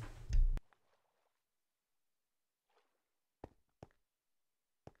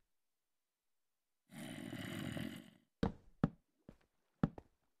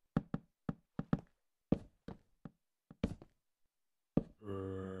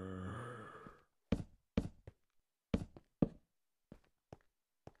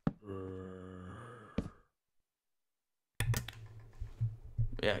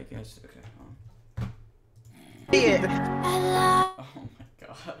 Yeah, I guess. Okay. Yeah. Oh my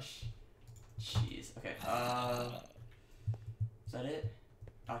gosh. Jeez. Okay. Is that it?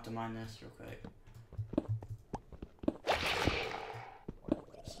 I have to mine this real quick.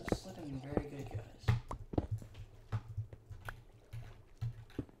 This is looking very good, guys.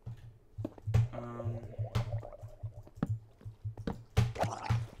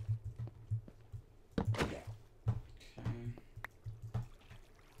 Okay.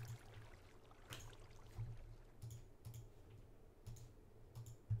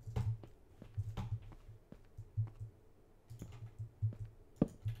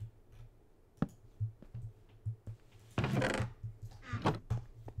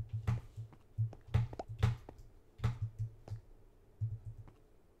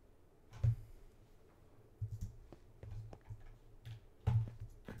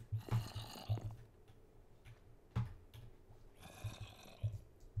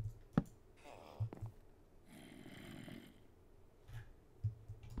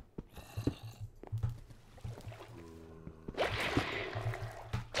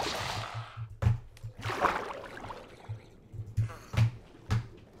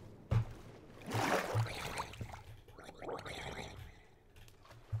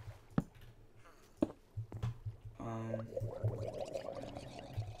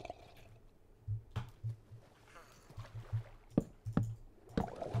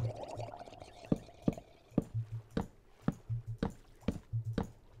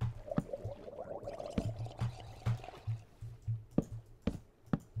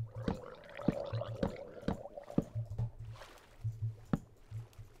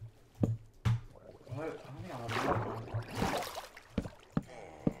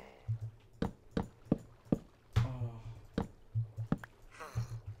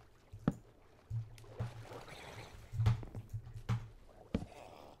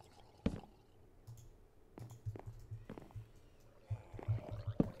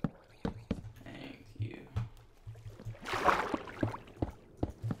 Thank you.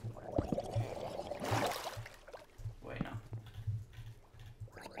 Wait, no.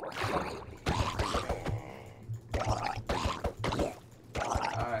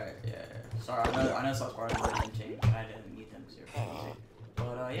 Alright, yeah. Sorry, I know this was part of the version change, but I didn't need them seriously.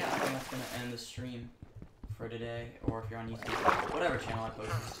 But yeah, I think that's gonna end the stream for today, or if you're on YouTube, whatever channel I post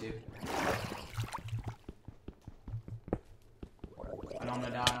this to. I know I'm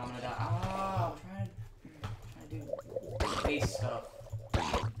gonna die, I know I'm gonna die. Oh, I'm trying to do face stuff.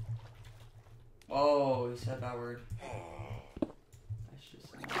 Oh, you said that word. That's just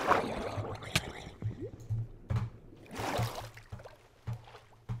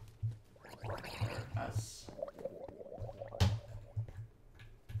that's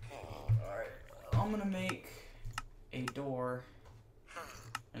alright. I'm gonna make a door,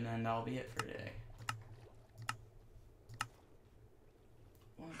 and then that'll be it for today.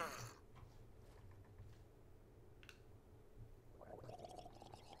 What?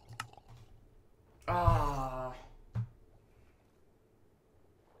 Ah.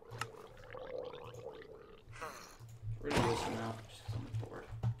 We're gonna do this one now, just because I'm bored.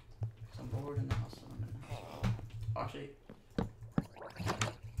 Because I'm bored in the house, so I'm in the house. Actually.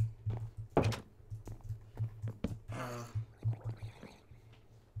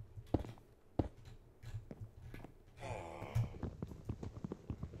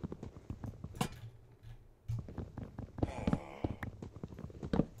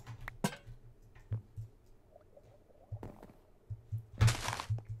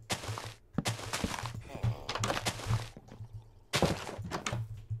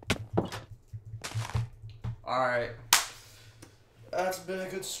 Alright. That's been a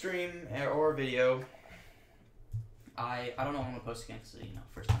good stream or video. I don't know when I'm gonna post again because, you know,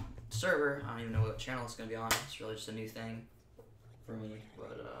 first time server. I don't even know what channel it's gonna be on. It's really just a new thing for me.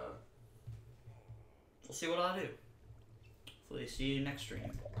 But we'll see what I do. Hopefully see you next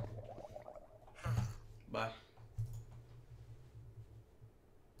stream. Bye.